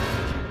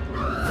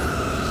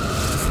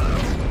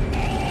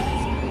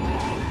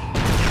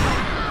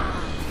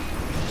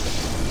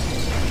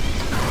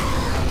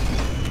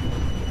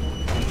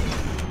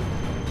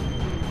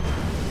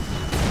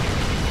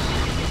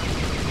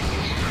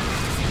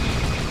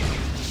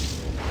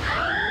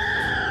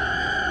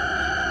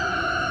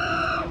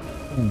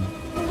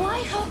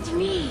 Why hurt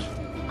me?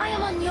 I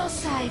am on your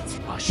side.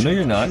 I should No,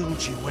 you're not. have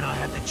killed you when I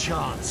had the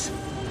chance.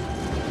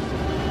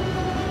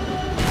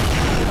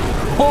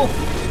 Oh!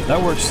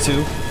 That works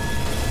too.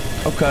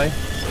 Okay.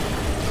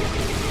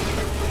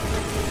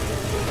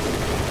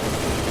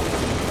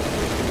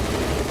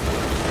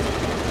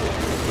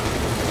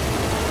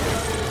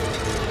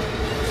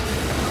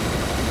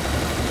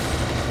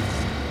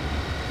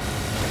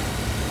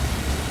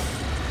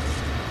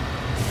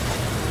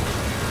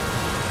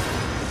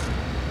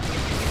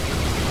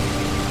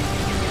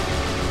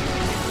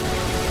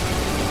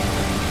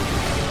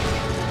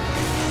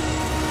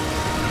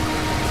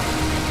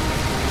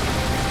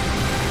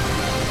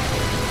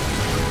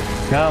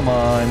 Come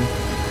on.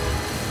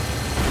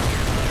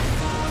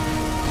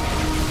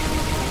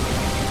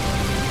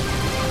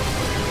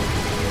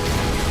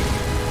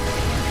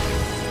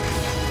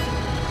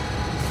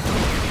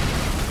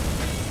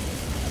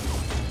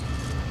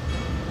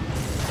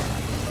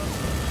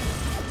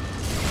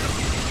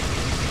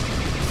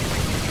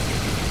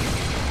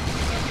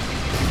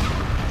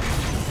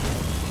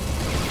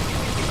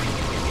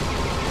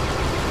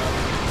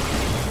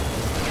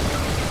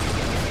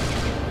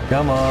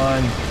 Come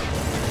on.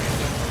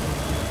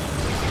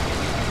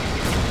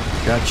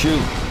 Got you.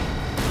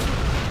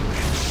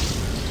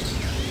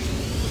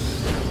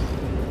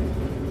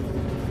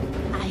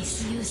 I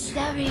see you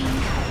staring.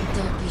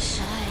 Don't be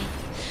shy.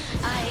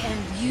 I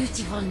am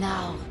beautiful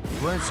now.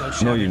 You weren't so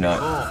shy No, you're not.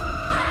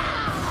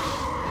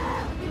 before.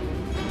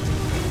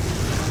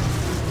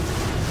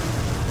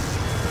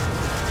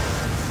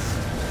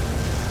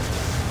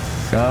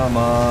 Come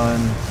on.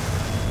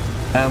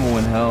 Ammo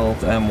and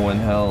health, ammo and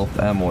health,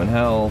 ammo and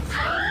health.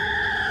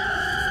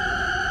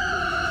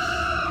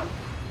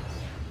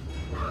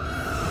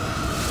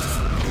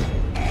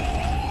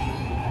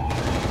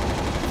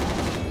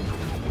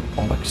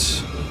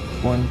 Bollocks.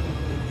 One.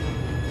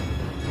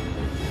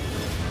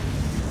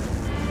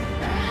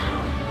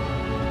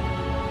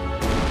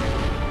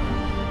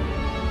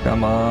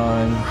 Come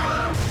on.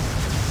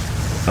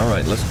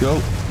 Alright, let's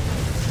go.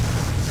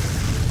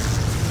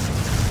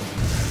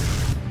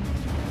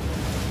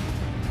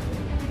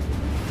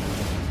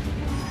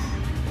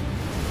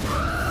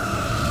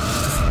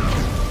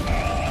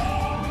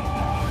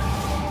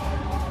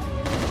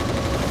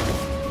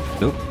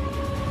 Nope.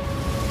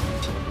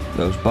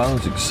 Those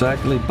bounce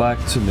exactly back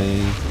to me.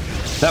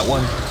 That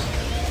one.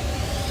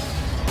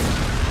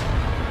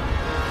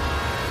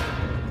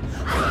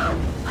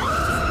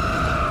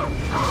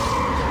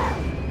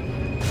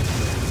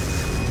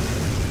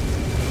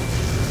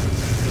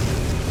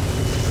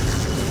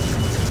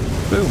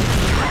 Boom.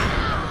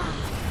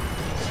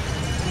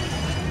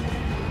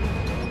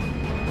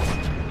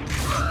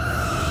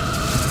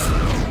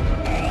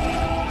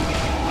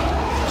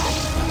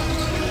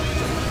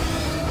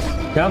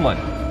 Come on.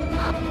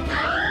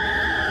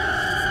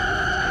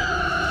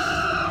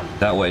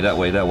 That way, that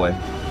way, that way.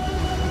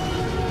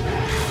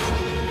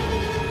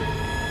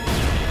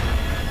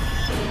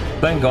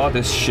 Thank God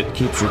this shit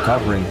keeps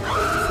recovering.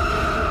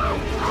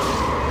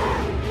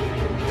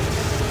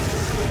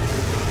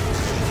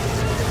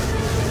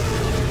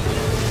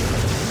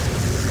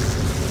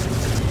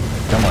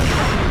 Come on.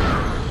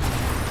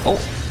 Oh!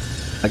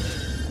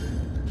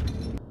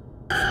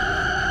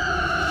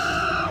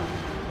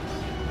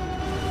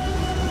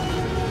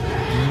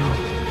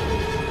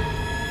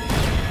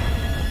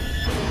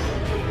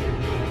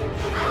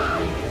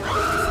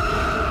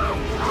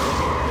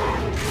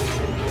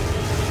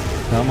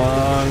 Come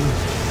on.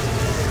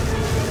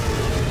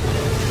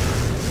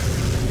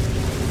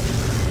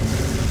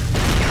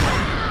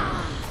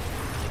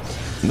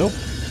 Nope.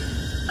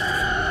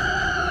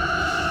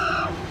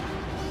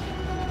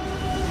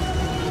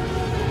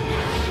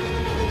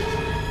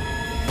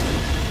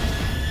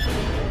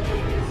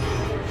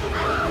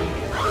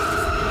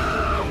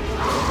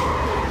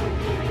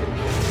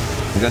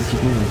 I gotta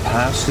keep moving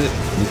past it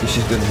because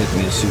she's gonna hit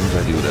me as soon as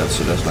I do that,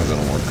 so that's not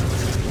gonna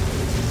work.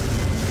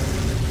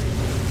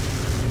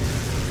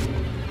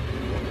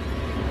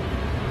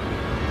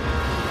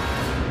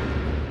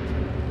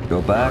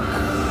 Go back.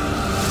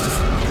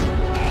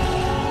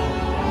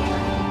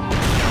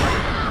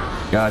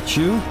 Got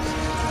you.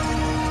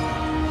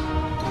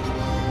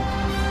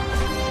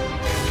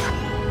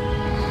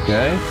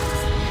 Okay.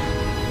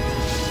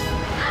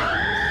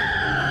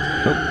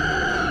 Nope.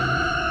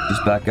 She's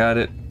back at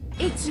it.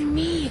 It's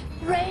me,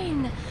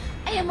 Rain.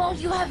 I am all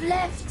you have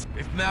left.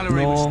 If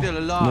Mallory was still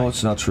alive, no,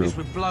 it's not true. this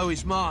would blow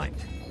his mind.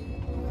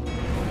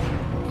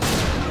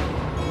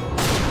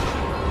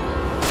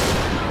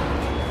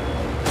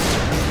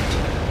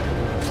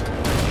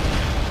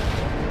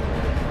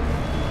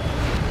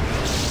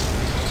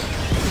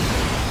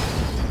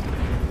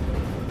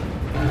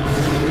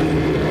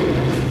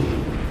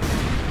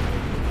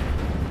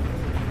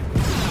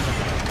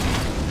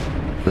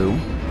 Boom.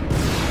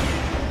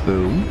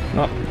 Boom.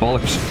 Oh,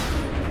 bollocks.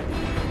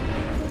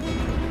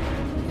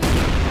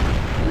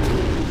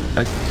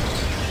 Okay.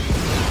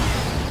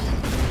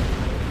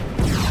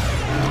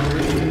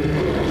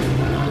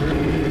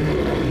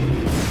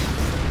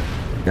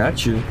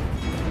 Got you.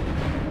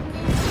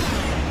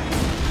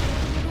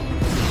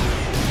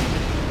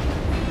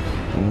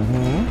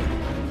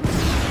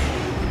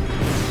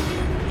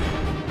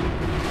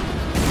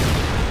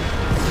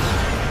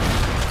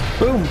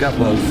 got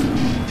both.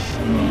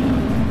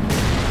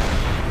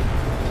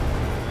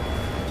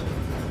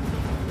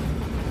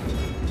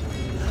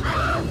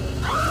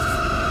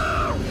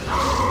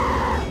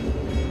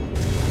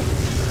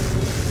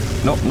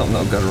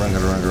 No, gotta run.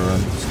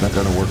 It's not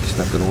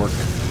gonna work,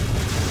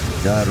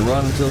 Gotta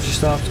run until she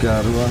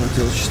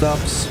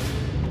stops,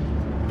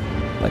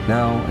 Like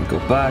now, and go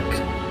back.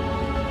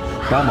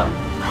 Come on.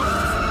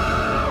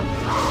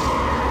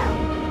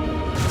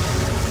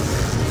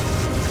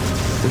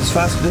 This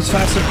is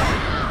faster,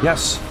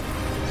 Yes.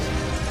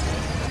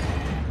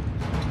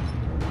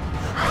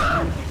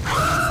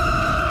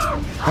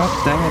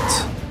 God dang it.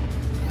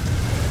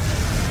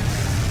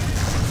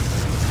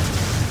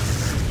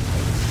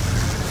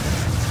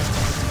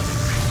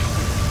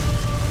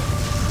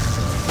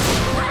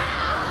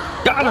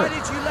 Got her! Why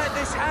did you let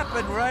this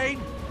happen,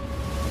 Rain?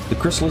 The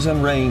crystals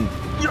and rain.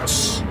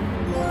 Yes!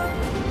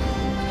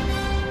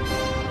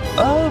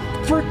 Oh,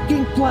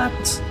 freaking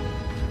plat!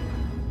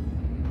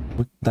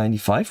 With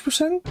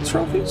 95%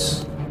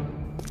 trophies?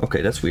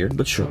 Okay, that's weird,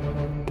 but sure.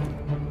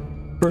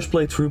 First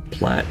playthrough,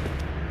 plat.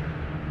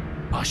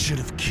 I should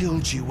have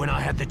killed you when I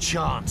had the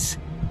chance.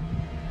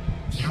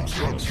 You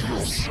can't kill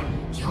us.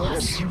 You are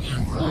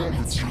simply raw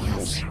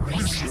materials,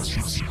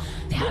 resources.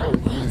 They are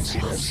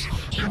worthless,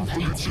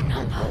 infinite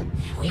number.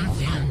 We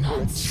will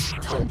not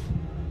stop.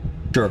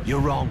 Sure. You're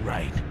wrong,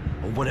 Rain,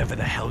 or whatever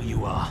the hell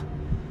you are.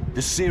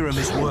 The serum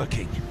is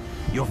working.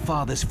 Your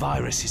father's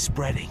virus is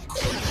spreading.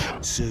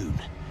 Soon,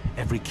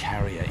 every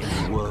carrier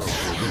in the world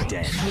will be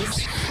dead.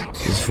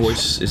 His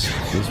voice is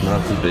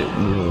not a bit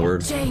moving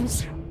words.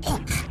 James,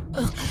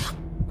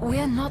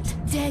 we're not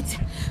dead.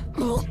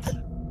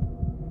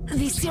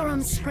 The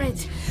serum spread.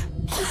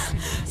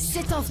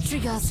 Set off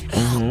triggers.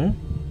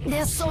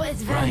 They're so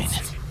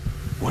advanced. Rain,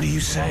 what are you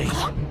saying?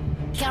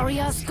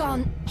 Carriers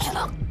gone.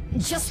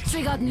 Just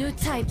triggered new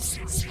types.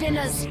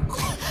 Spinners.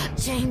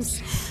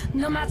 James,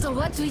 no matter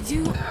what we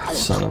do...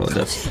 Son of a...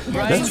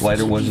 That's why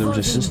there was a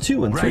Resistance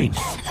 2 and 3.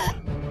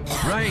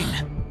 Rain!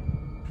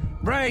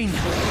 Rain!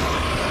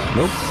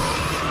 Nope.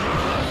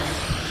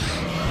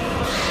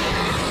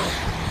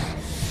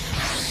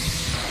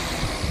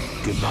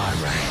 Goodbye,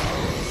 Rain.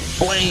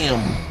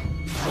 Blam!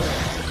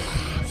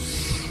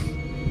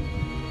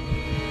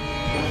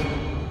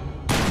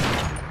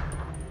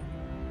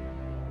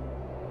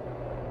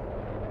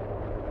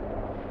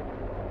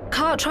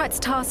 Cartwright's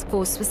task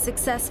force was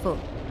successful.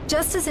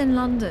 Just as in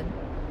London,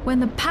 when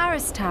the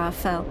Paris Tower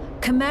fell,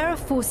 Chimera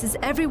forces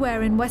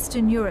everywhere in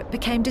Western Europe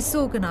became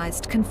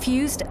disorganized,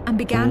 confused, and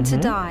began to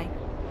die.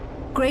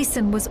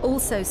 Grayson was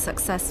also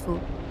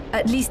successful.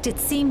 At least it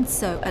seemed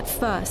so at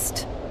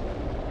first.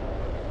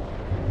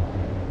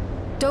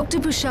 Dr.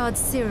 Bouchard's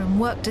serum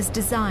worked as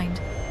designed.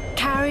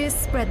 Carriers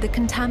spread the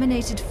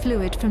contaminated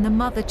fluid from the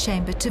mother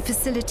chamber to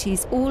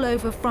facilities all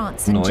over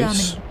France and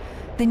Germany.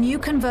 The new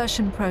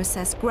conversion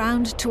process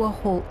ground to a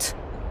halt.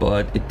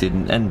 But it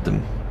didn't end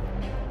them.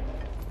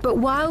 But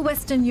while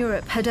Western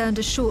Europe had earned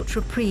a short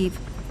reprieve,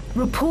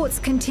 reports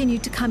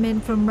continued to come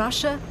in from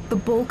Russia, the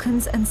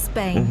Balkans, and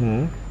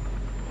Spain.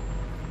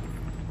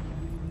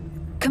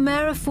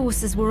 Chimera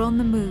forces were on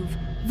the move.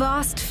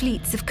 Vast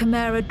fleets of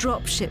Chimera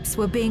dropships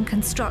were being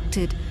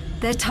constructed,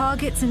 their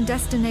targets and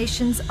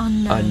destinations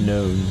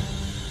unknown.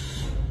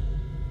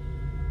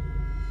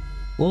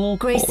 Well,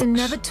 Grayson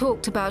never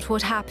talked about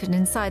what happened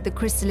inside the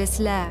Chrysalis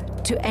lair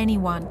to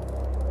anyone,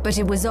 but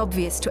it was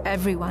obvious to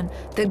everyone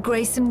that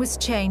Grayson was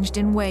changed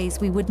in ways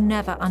we would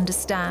never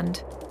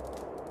understand.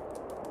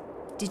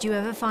 Did you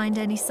ever find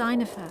any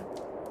sign of her?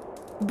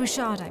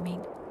 Bouchard, I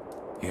mean.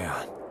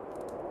 Yeah.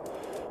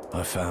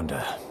 I found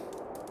her.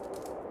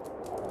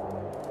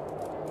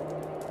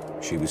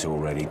 She was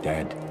already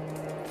dead.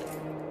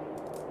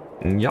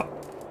 Yep.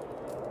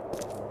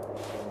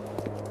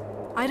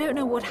 I don't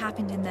know what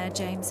happened in there,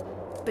 James,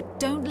 but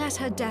don't let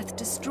her death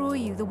destroy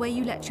you the way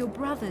you let your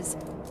brothers.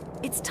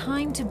 It's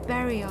time to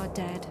bury our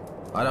dead.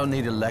 I don't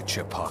need a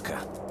lecture, Parker.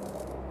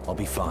 I'll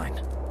be fine.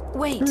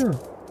 Wait.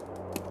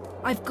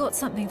 I've got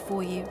something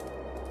for you.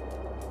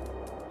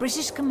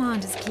 British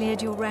commanders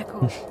cleared your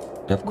record.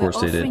 Of course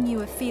they did. We're offering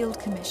you a field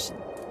commission.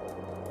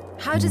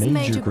 How does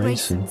Major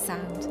Grayson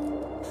sound?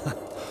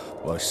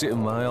 Well, I sit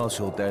in my arse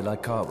all day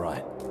like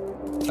Cartwright.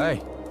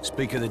 Hey,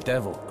 speak of the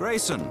devil.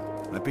 Grayson,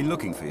 I've been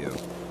looking for you.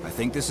 I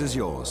think this is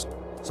yours.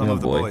 Some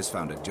of the boys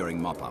found it during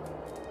mop-up.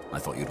 I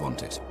thought you'd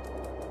want it.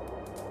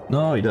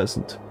 No, he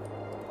doesn't.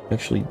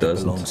 Actually, he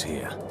doesn't. It belongs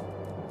here.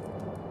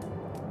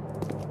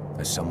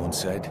 As someone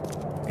said,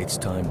 it's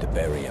time to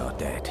bury our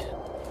dead.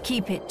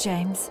 Keep it,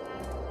 James.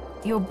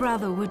 Your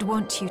brother would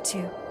want you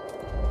to.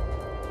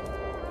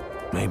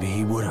 Maybe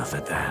he would have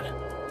at that.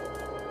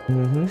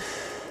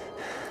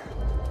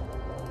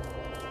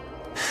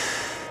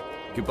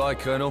 Goodbye,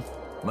 Colonel.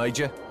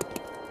 Major.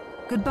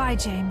 Goodbye,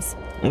 James.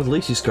 Well, at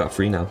least he's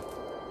scot-free now.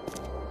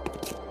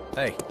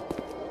 Hey,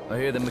 I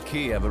hear the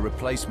McKee have a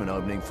replacement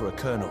opening for a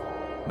colonel.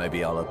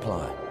 Maybe I'll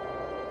apply.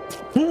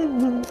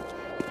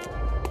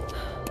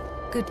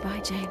 Goodbye,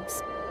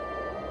 James.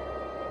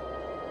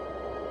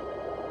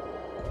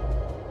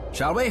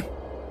 Shall we?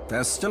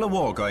 There's still a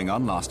war going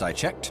on last I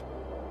checked.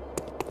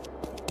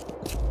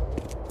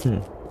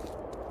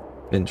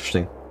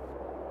 Interesting.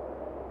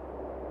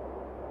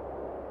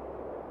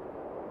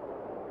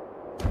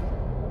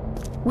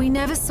 We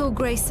never saw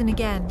Grayson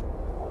again.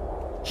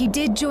 He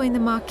did join the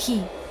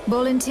Marquis,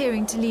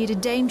 volunteering to lead a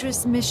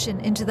dangerous mission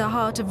into the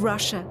heart of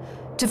Russia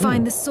to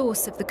find the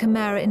source of the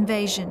Chimera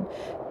invasion.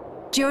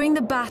 During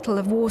the Battle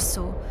of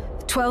Warsaw,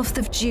 the 12th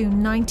of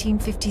June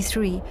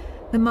 1953,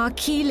 the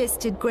Marquis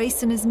listed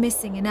Grayson as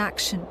missing in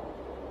action.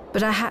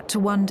 But I had to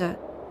wonder.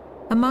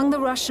 Among the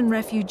Russian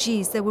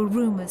refugees, there were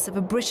rumors of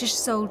a British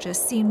soldier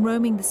seen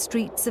roaming the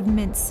streets of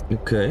Minsk,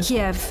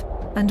 Kiev,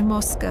 and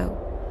Moscow.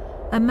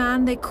 A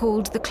man they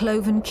called the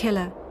Cloven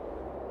Killer.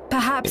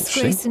 Perhaps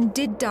Grayson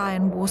did die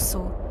in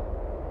Warsaw.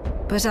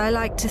 But I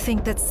like to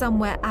think that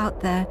somewhere out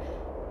there,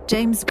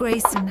 James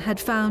Grayson had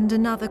found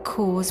another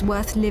cause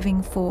worth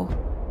living for.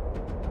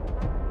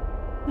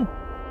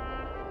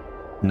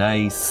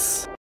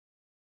 Nice.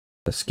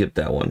 Let's skip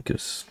that one,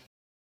 because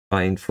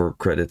fine for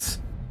credits.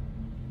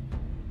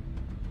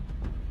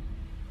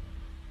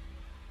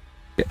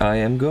 I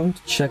am going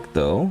to check,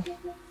 though.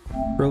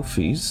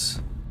 Trophies.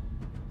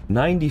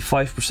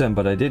 95%,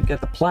 but I did get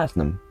the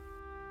platinum.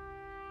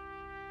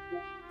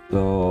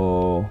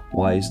 So,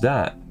 why is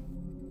that?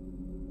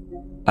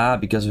 Ah,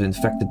 because of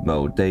infected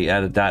mode. They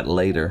added that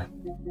later.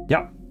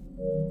 Yep.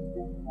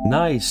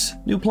 Nice.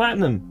 New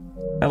platinum.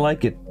 I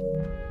like it.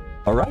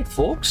 Alright,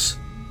 folks.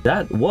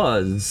 That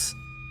was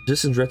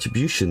Resistance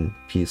Retribution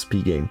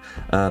PSP game.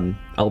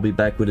 I'll be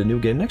back with a new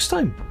game next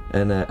time.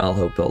 And I'll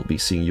hope I'll be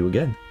seeing you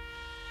again.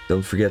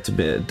 Don't forget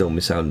to don't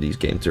miss out on these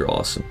games. They're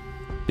awesome.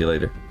 See you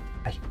later.